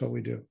what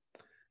we do.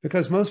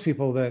 Because most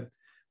people that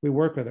we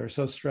work with are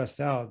so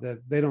stressed out that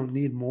they don't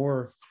need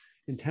more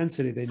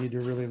intensity. They need to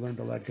really learn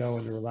to let go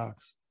and to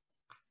relax.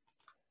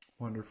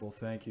 Wonderful.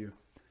 Thank you.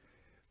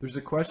 There's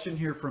a question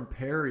here from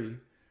Perry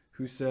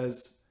who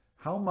says,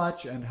 how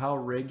much and how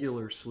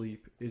regular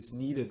sleep is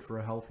needed for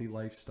a healthy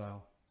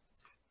lifestyle?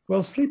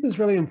 Well, sleep is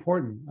really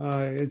important.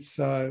 It's,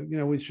 you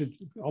know, we should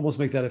almost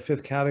make that a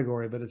fifth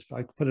category, but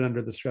I put it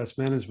under the stress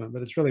management,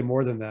 but it's really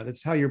more than that.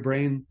 It's how your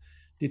brain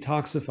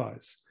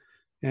detoxifies.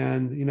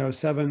 And, you know,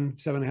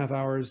 7.5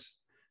 hours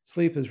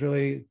sleep is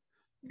really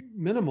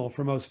minimal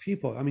for most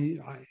people. I mean,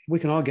 we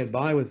can all get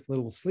by with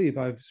little sleep.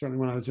 I've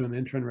certainly, when I was doing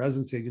intern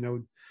residency, you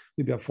know,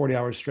 we'd be up 40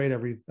 hours straight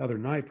every other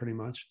night pretty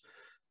much,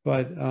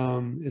 but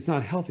it's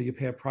not healthy. You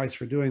pay a price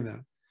for doing that.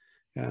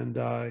 And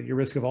your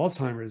risk of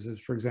Alzheimer's is,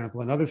 for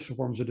example, and other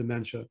forms of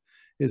dementia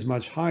is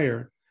much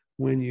higher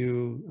when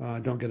you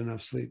don't get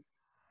enough sleep.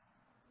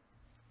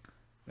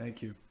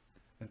 Thank you.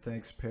 And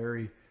thanks,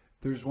 Perry.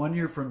 There's one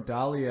here from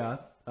Dahlia,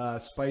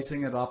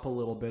 spicing it up a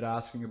little bit,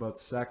 asking about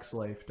sex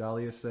life.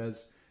 Dahlia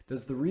says,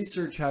 does the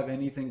research have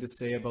anything to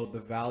say about the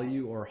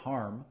value or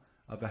harm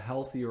of a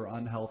healthy or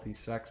unhealthy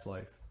sex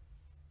life?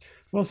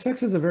 Well,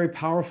 sex is a very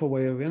powerful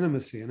way of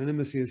intimacy, and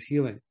intimacy is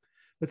healing.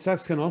 But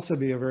sex can also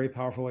be a very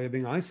powerful way of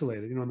being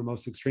isolated, you know, in the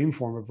most extreme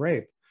form of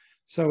rape.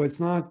 So it's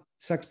not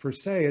sex per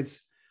se,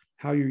 it's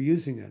how you're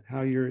using it,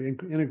 how you're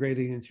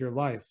integrating it into your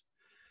life.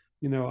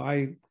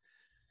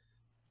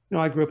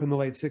 I grew up in the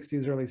late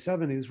 60s, early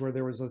 70s, where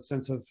there was a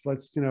sense of,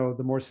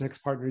 the more sex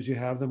partners you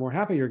have, the more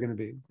happy you're going to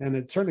be. And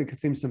it certainly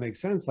seems to make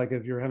sense. Like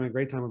if you're having a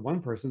great time with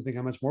one person, think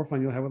how much more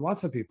fun you'll have with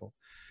lots of people.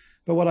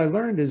 But what I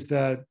learned is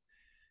that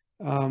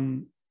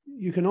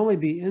you can only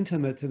be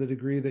intimate to the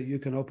degree that you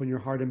can open your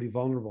heart and be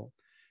vulnerable.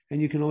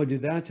 And you can only do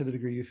that to the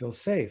degree you feel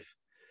safe.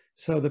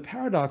 So the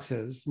paradox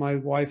is, my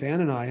wife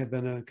Ann and I have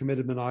been in a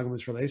committed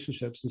monogamous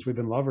relationship since we've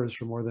been lovers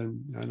for more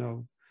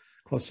than,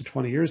 close to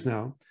 20 years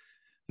now.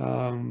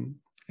 And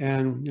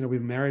we've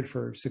been married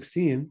for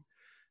 16.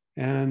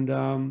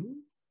 And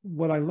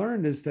what I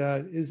learned is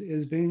that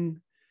is being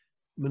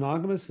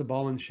monogamous, the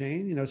ball and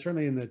chain.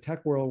 Certainly in the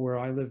tech world where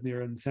I live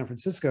near in San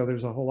Francisco,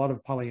 there's a whole lot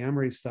of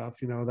polyamory stuff,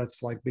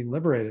 that's like being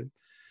liberated.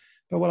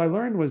 But what I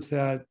learned was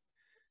that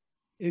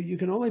you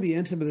can only be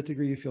intimate to the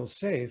degree you feel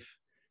safe.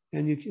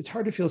 And it's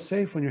hard to feel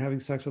safe when you're having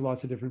sex with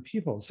lots of different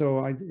people.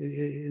 So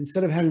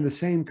instead of having the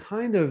same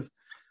kind of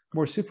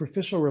more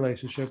superficial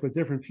relationship with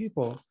different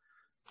people,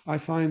 I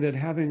find that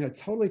having a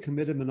totally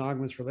committed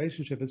monogamous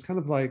relationship is kind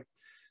of like,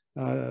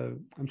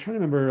 I'm trying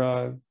to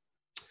remember,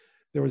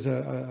 there was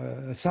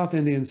a South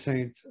Indian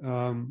saint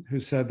who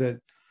said that,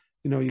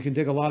 you can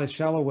dig a lot of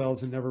shallow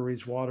wells and never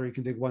reach water. You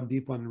can dig one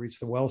deep one and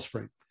reach the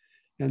wellspring.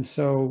 And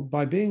so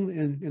by being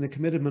in a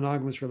committed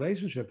monogamous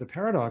relationship, the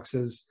paradox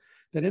is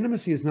that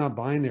intimacy is not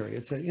binary.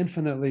 It's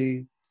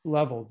infinitely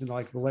leveled,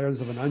 like the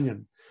layers of an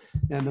onion.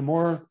 And the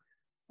more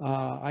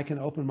I can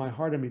open my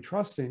heart and be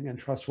trusting and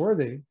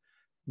trustworthy,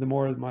 the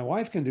more my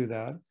wife can do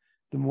that,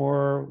 the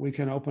more we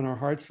can open our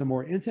hearts, the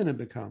more intimate it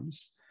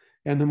becomes,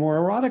 and the more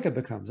erotic it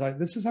becomes.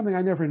 This is something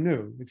I never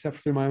knew, except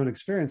through my own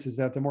experience, is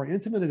that the more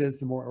intimate it is,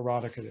 the more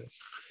erotic it is.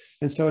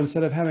 And so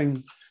instead of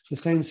having the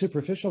same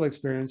superficial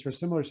experience or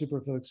similar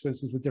superficial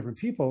experiences with different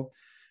people,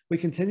 we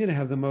continue to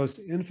have the most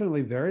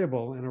infinitely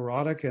variable and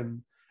erotic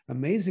and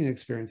amazing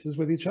experiences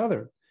with each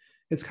other.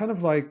 It's kind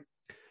of like,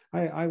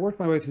 I worked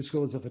my way through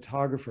school as a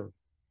photographer.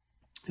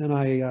 And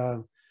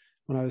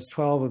when I was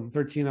 12 and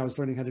 13, I was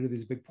learning how to do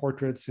these big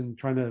portraits and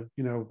trying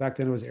to, back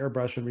then it was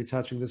airbrush and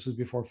retouching. This was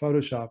before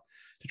Photoshop,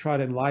 to try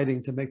it in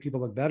lighting to make people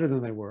look better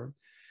than they were.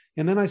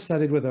 And then I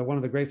studied with one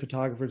of the great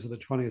photographers of the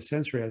 20th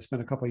century. I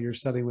spent a couple of years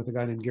studying with a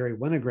guy named Gary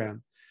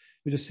Winogrand.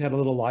 We just had a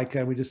little Leica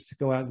and we just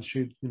go out and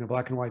shoot,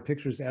 black and white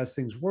pictures as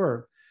things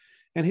were.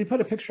 And he'd put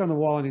a picture on the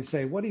wall and he'd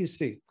say, "What do you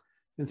see?"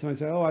 And so I'd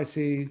say, "Oh, I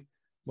see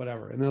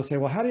whatever." And they'll say,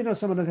 "Well, how do you know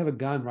someone doesn't have a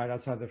gun right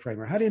outside the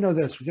frame?" Or "How do you know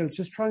this?"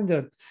 Just trying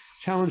to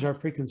challenge our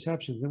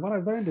preconceptions. And what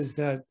I've learned is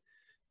that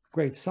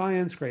great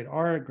science, great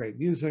art, great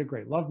music,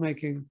 great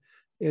lovemaking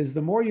is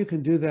the more you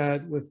can do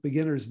that with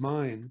beginner's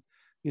mind,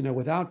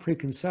 without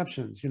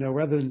preconceptions,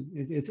 rather than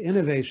it's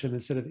innovation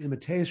instead of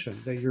imitation,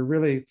 that you're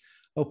really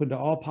open to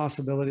all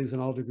possibilities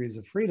and all degrees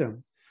of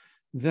freedom,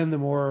 then the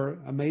more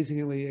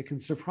amazingly it can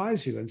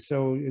surprise you. And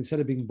so instead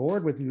of being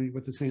bored with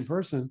the same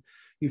person,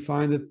 you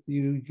find that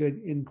you get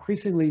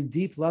increasingly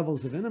deep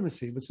levels of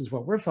intimacy, which is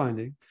what we're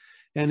finding,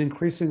 and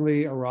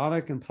increasingly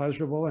erotic and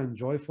pleasurable and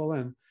joyful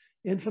and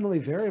infinitely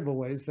variable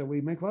ways that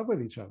we make love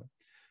with each other,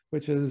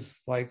 which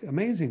is like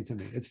amazing to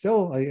me. It's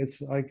still,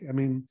 it's like,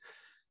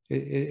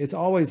 it's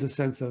always a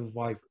sense of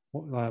like,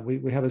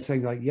 we have a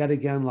saying like, yet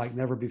again, like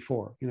never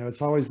before.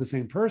 It's always the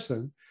same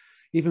person,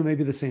 even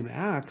maybe the same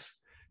acts,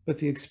 but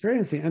the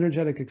experience, the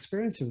energetic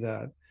experience of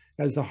that,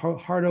 as the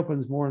heart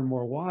opens more and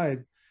more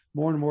wide,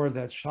 more and more of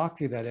that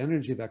Shakti, that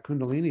energy, that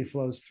Kundalini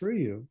flows through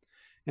you.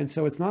 And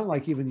so it's not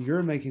like even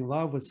you're making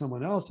love with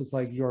someone else. It's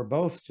like you're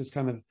both just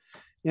kind of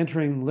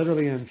entering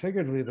literally and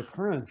figuratively the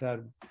current, that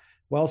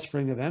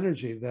wellspring of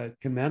energy that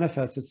can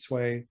manifest its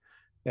way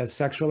as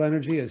sexual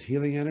energy, as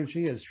healing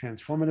energy, as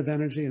transformative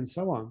energy, and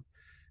so on.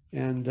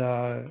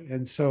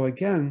 And so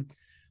again,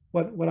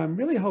 what I'm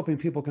really hoping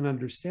people can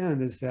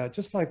understand is that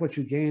just like what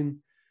you gain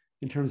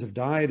in terms of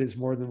diet is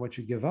more than what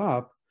you give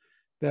up,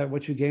 that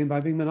what you gain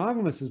by being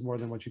monogamous is more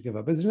than what you give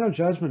up. There's no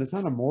judgment. It's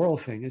not a moral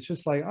thing. It's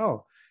just like,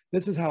 oh,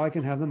 this is how I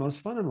can have the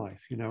most fun in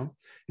life, And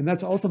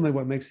that's ultimately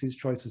what makes these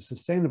choices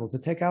sustainable. To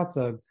take out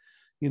the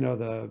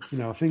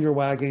finger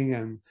wagging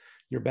and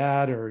you're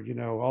bad, or,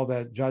 all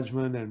that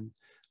judgment and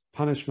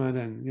punishment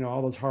and,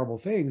 all those horrible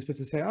things, but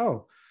to say,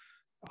 oh,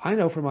 I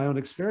know from my own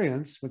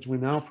experience, which we're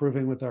now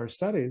proving with our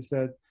studies,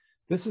 that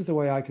this is the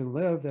way I can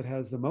live that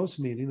has the most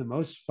meaning, the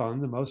most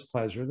fun, the most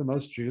pleasure, the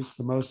most juice,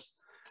 the most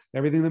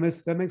everything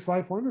that makes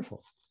life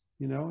wonderful,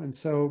 And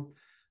so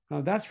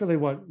that's really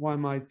why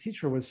my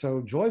teacher was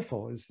so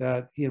joyful, is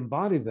that he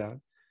embodied that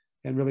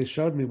and really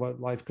showed me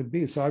what life could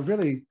be. So I've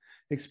really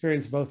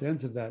experienced both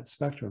ends of that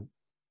spectrum.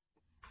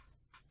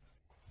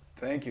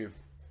 Thank you.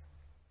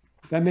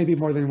 That may be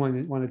more than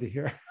one wanted to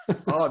hear.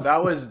 Oh,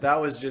 that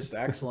was just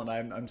excellent.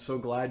 I'm so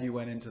glad you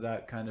went into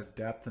that kind of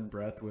depth and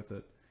breadth with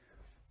it.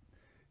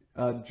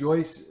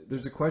 Joyce,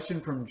 there's a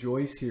question from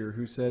Joyce here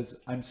who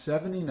says, "I'm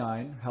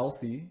 79,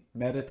 healthy,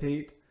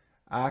 meditate,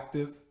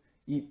 active,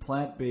 eat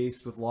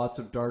plant-based with lots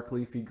of dark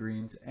leafy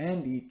greens,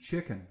 and eat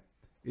chicken.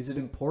 Is it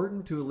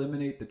important to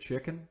eliminate the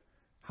chicken?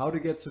 How to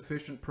get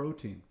sufficient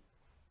protein?"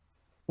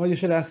 Well, you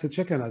should ask the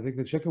chicken. I think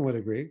the chicken would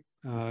agree.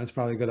 It's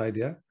probably a good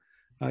idea.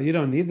 You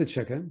don't need the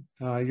chicken.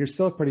 You're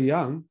still pretty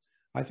young.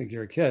 I think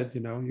you're a kid,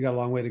 you got a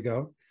long way to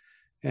go.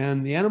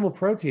 And the animal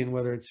protein,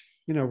 whether it's,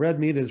 red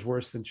meat is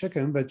worse than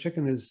chicken, but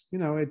chicken is,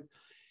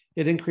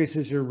 it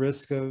increases your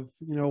risk of,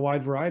 a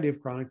wide variety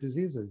of chronic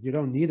diseases. You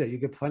don't need it. You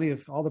get plenty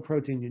of all the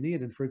protein you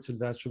need in fruits and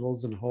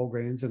vegetables and whole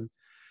grains and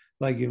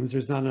legumes.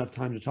 There's not enough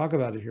time to talk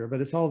about it here,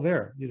 but it's all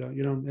there.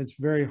 It's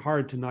very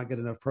hard to not get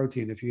enough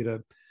protein if you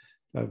eat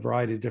a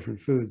variety of different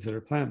foods that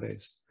are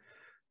plant-based.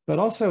 But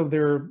also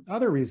there are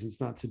other reasons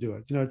not to do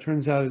it. It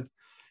turns out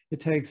it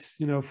takes,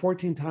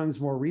 14 times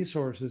more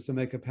resources to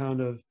make a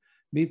pound of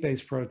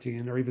meat-based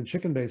protein or even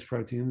chicken-based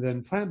protein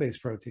than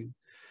plant-based protein.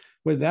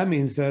 What that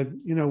means that,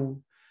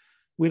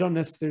 we don't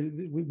necessarily,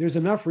 there's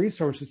enough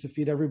resources to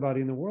feed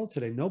everybody in the world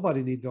today.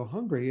 Nobody need go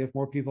hungry if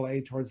more people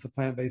ate towards the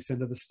plant-based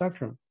end of the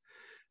spectrum.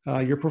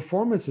 Your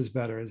performance is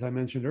better. As I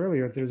mentioned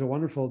earlier, there's a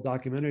wonderful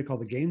documentary called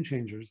The Game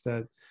Changers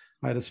that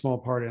I had a small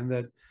part in,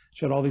 that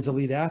showed all these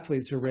elite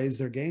athletes who raised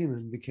their game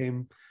and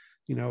became,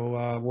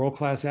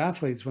 world-class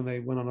athletes when they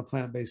went on a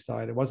plant-based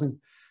diet. It wasn't,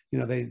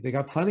 they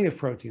got plenty of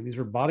protein. These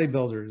were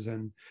bodybuilders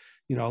and,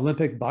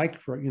 Olympic bike,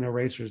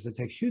 racers that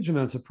take huge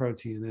amounts of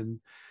protein, and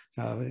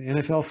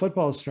NFL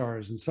football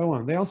stars and so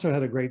on. They also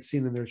had a great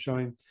scene in there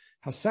showing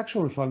how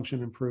sexual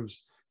function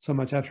improves so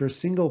much after a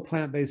single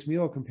plant-based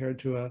meal compared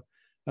to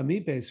a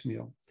meat-based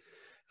meal.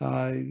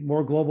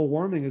 More global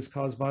warming is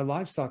caused by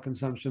livestock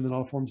consumption than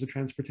all forms of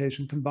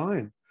transportation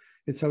combined.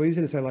 It's so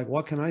easy to say, like,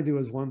 what can I do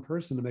as one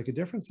person to make a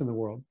difference in the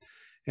world?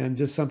 And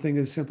just something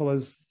as simple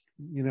as,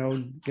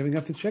 giving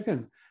up the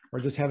chicken, or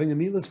just having a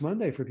meatless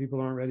Monday for people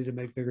who aren't ready to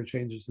make bigger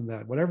changes than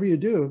that. Whatever you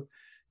do,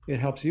 it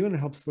helps you, and it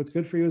helps. What's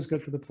good for you is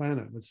good for the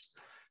planet. What's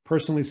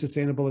personally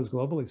sustainable is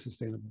globally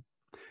sustainable.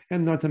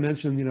 And not to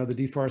mention, the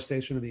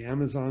deforestation of the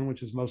Amazon,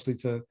 which is mostly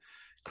to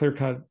clear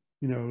cut,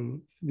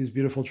 these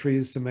beautiful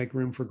trees to make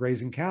room for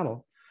grazing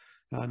cattle.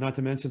 Not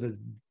to mention the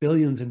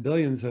billions and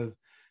billions of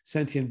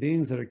sentient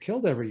beings that are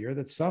killed every year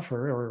that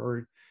suffer,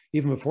 or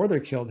even before they're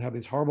killed, have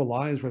these horrible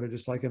lives where they're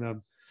just like in a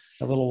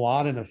little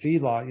lot in a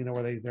feed lot,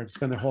 where they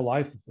spend their whole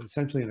life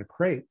essentially in a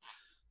crate.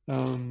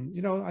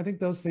 I think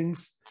those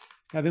things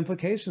have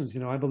implications.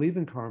 I believe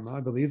in karma. I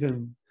believe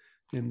in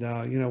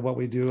what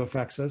we do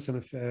affects us,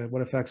 and if,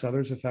 what affects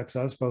others affects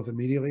us both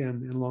immediately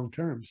and long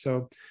term.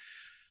 So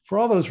for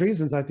all those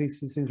reasons, I think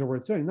these things are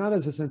worth doing, not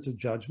as a sense of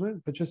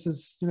judgment, but just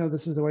as,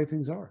 this is the way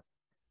things are.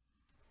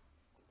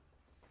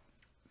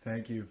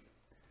 Thank you.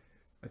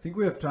 I think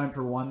we have time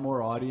for one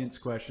more audience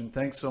question.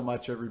 Thanks so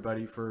much,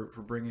 everybody, for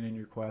bringing in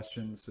your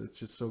questions. It's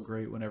just so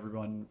great when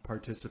everyone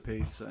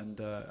participates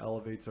and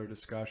elevates our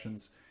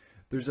discussions.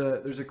 There's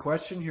a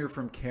question here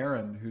from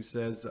Karen, who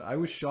says, I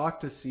was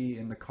shocked to see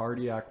in the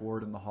cardiac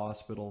ward in the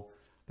hospital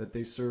that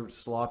they served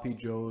sloppy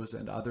joes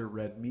and other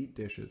red meat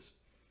dishes.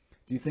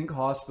 Do you think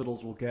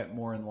hospitals will get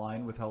more in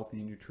line with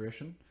healthy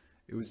nutrition?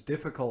 It was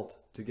difficult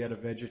to get a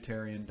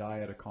vegetarian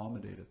diet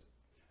accommodated.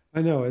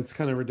 I know, it's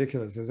kind of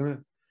ridiculous, isn't it?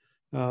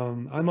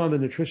 I'm on the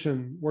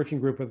nutrition working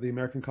group of the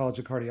American College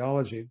of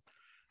Cardiology.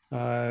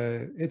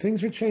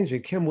 Things are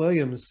changing. Kim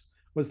Williams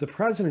was the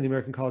president of the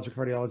American College of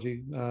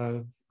Cardiology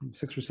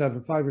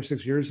 5 or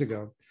 6 years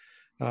ago,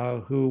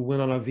 who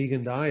went on a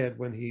vegan diet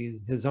when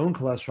his own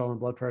cholesterol and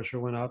blood pressure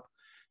went up,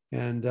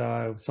 and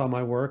saw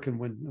my work and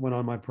went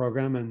on my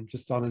program, and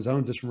just on his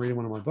own, just from reading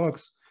one of my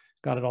books,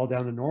 got it all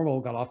down to normal,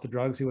 got off the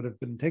drugs he would have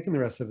been taking the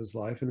rest of his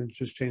life, and it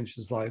just changed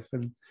his life.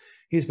 And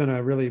he's been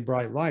a really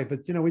bright light. But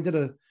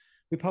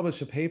we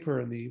published a paper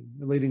in the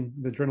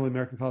Journal of the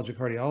American College of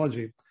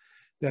Cardiology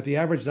that the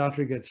average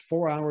doctor gets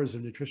 4 hours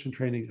of nutrition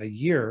training a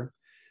year.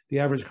 The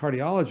average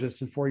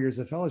cardiologist in 4 years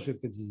of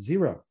fellowship gets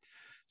 0.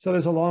 So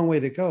there's a long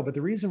way to go. But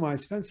the reason why I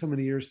spent so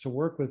many years to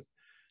work with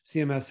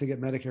CMS to get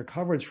Medicare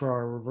coverage for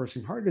our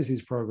reversing heart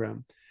disease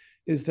program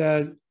is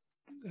that,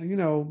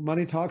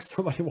 money talks,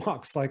 nobody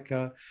walks, like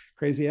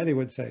Crazy Eddie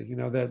would say,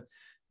 that,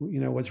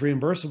 what's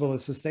reimbursable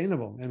is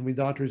sustainable. And we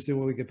doctors do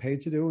what we get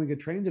paid to do, and we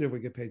get trained to do what we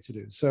get paid to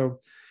do. So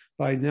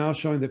by now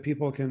showing that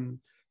people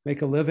can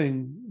make a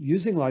living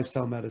using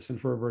lifestyle medicine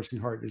for reversing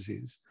heart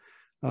disease,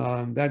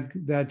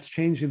 that's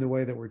changing the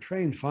way that we're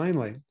trained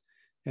finally.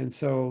 And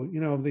so,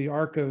 the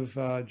arc of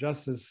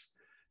justice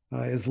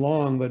is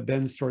long, but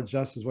bends towards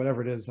justice,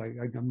 whatever it is.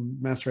 I'm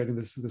macerating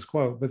this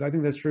quote, but I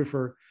think that's true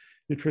for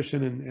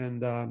nutrition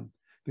and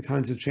the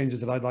kinds of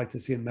changes that I'd like to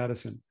see in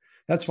medicine.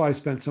 That's why I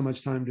spent so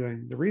much time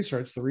doing the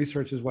research. The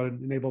research is what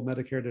enabled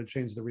Medicare to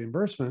change the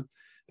reimbursement.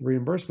 The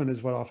reimbursement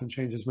is what often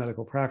changes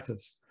medical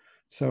practice.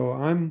 So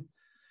I'm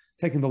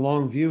taking the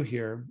long view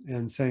here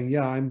and saying,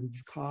 yeah, I'm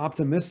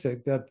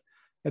optimistic that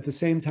at the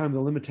same time, the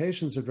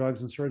limitations of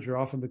drugs and surgery are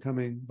often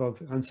becoming both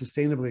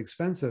unsustainably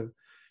expensive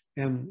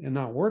and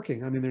not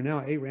working. I mean, there are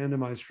now 8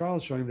 randomized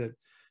trials showing that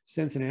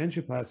stents and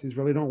angioplasties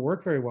really don't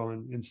work very well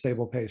in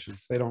stable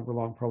patients. They don't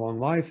prolong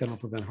life. They don't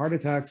prevent heart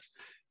attacks.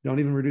 They don't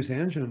even reduce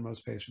angina in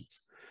most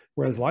patients.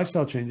 Whereas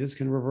lifestyle changes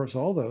can reverse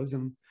all those,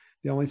 and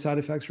the only side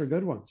effects are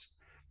good ones.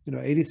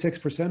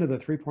 86% of the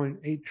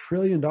 $3.8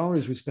 trillion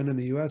we spent in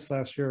the US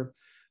last year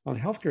on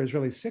healthcare is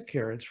really sick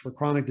care. It's for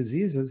chronic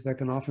diseases that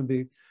can often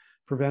be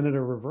prevented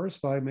or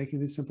reversed by making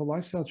these simple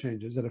lifestyle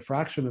changes at a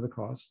fraction of the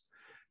cost.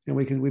 And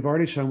we've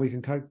already shown we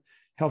can cut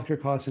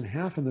healthcare costs in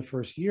half in the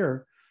first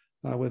year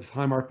with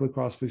Highmark Blue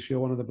Cross Blue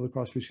Shield, one of the Blue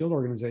Cross Blue Shield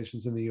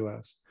organizations in the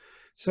US.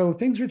 So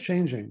things are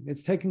changing.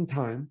 It's taking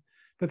time,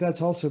 but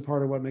that's also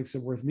part of what makes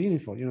it worth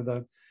meaningful.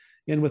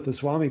 With the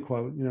Swami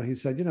quote, he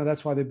said,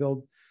 that's why they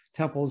build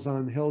temples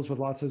on hills with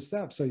lots of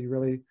steps. So you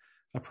really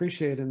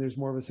appreciate, and there's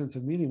more of a sense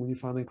of meaning when you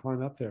finally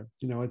climb up there.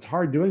 It's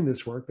hard doing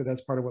this work, but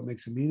that's part of what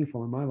makes it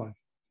meaningful in my life.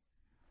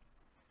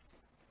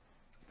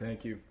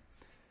 Thank you.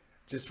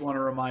 Just want to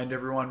remind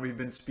everyone we've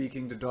been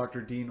speaking to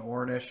Dr. Dean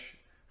Ornish,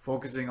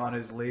 focusing on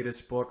his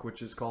latest book,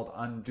 which is called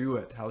Undo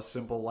It: How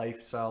Simple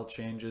Lifestyle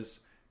Changes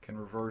can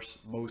reverse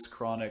most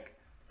chronic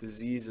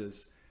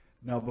diseases.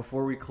 Now,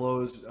 before we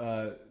close,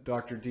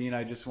 Dr. Dean,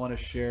 I just want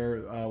to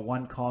share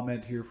one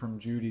comment here from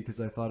Judy because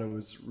I thought it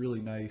was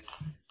really nice.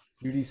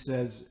 Judy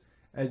says,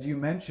 as you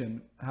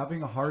mentioned,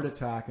 having a heart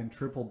attack and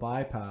triple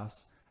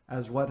bypass,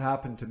 as what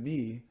happened to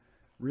me,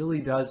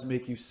 really does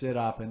make you sit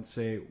up and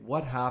say,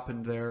 what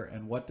happened there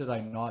and what did I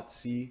not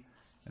see?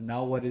 And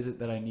now what is it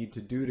that I need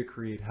to do to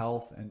create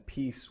health and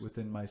peace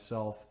within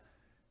myself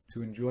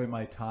to enjoy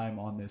my time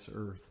on this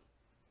earth?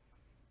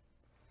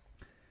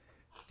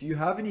 Do you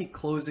have any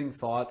closing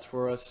thoughts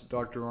for us,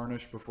 Dr.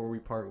 Ornish, before we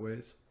part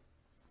ways?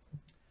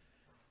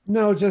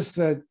 No, just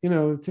that,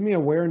 to me,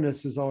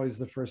 awareness is always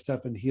the first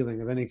step in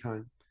healing of any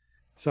kind.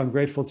 So I'm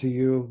grateful to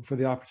you for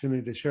the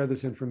opportunity to share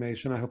this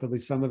information. I hope at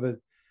least some of it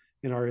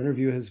in our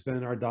interview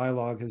our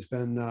dialogue has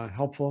been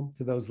helpful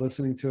to those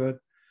listening to it.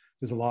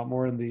 There's a lot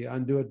more in the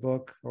Undo It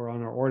book or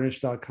on our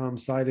ornish.com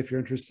site. If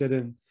you're interested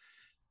in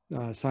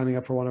signing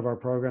up for one of our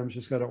programs,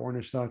 just go to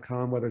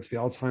ornish.com, whether it's the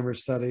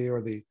Alzheimer's study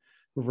or the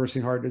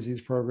reversing heart disease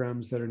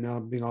programs that are now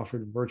being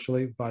offered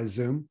virtually by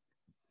Zoom.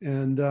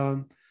 And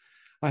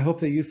I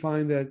hope that you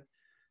find that,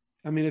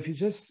 if you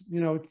just,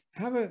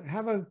 have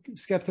a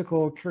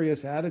skeptical,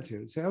 curious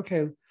attitude, say,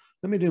 okay,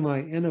 let me do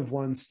my N of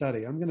 1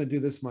 study. I'm going to do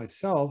this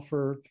myself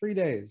for 3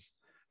 days,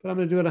 but I'm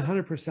going to do it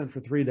 100%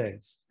 for 3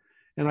 days.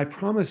 And I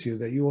promise you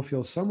that you will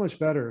feel so much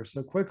better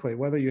so quickly,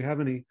 whether you have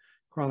any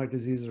chronic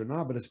diseases or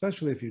not, but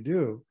especially if you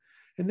do.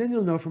 And then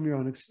you'll know from your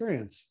own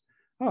experience,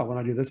 oh, when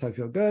I do this, I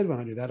feel good. When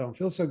I do that, I don't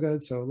feel so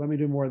good. So let me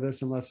do more of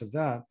this and less of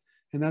that.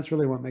 And that's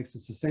really what makes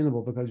it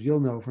sustainable, because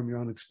you'll know from your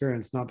own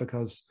experience, not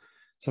because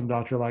some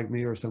doctor like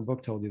me or some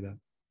book told you that.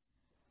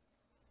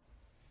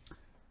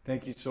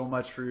 Thank you so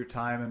much for your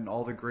time and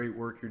all the great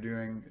work you're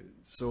doing.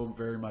 So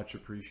very much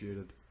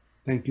appreciated.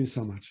 Thank you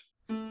so much.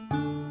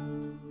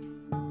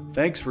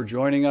 Thanks for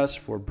joining us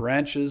for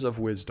Branches of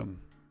Wisdom,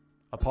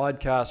 a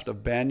podcast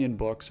of Banyen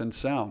Books and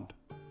Sound,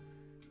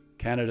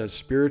 Canada's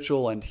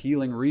spiritual and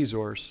healing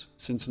resource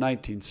since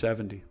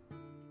 1970.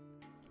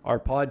 Our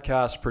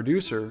podcast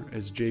producer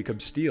is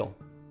Jacob Steele.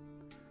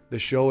 The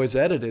show is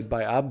edited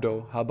by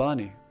Abdo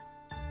Habani.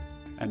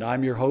 And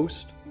I'm your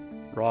host,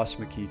 Ross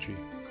McKeechee.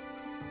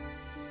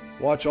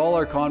 Watch all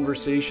our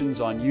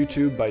conversations on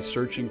YouTube by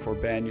searching for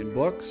Banyen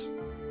Books,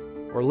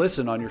 or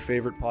listen on your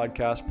favorite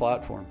podcast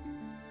platform.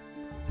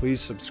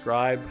 Please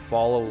subscribe,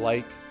 follow,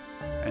 like,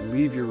 and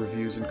leave your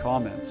reviews and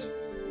comments.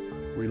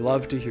 We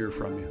love to hear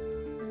from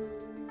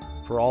you.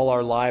 For all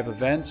our live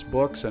events,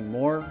 books, and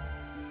more,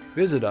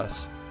 visit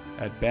us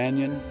at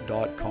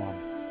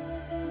banyen.com.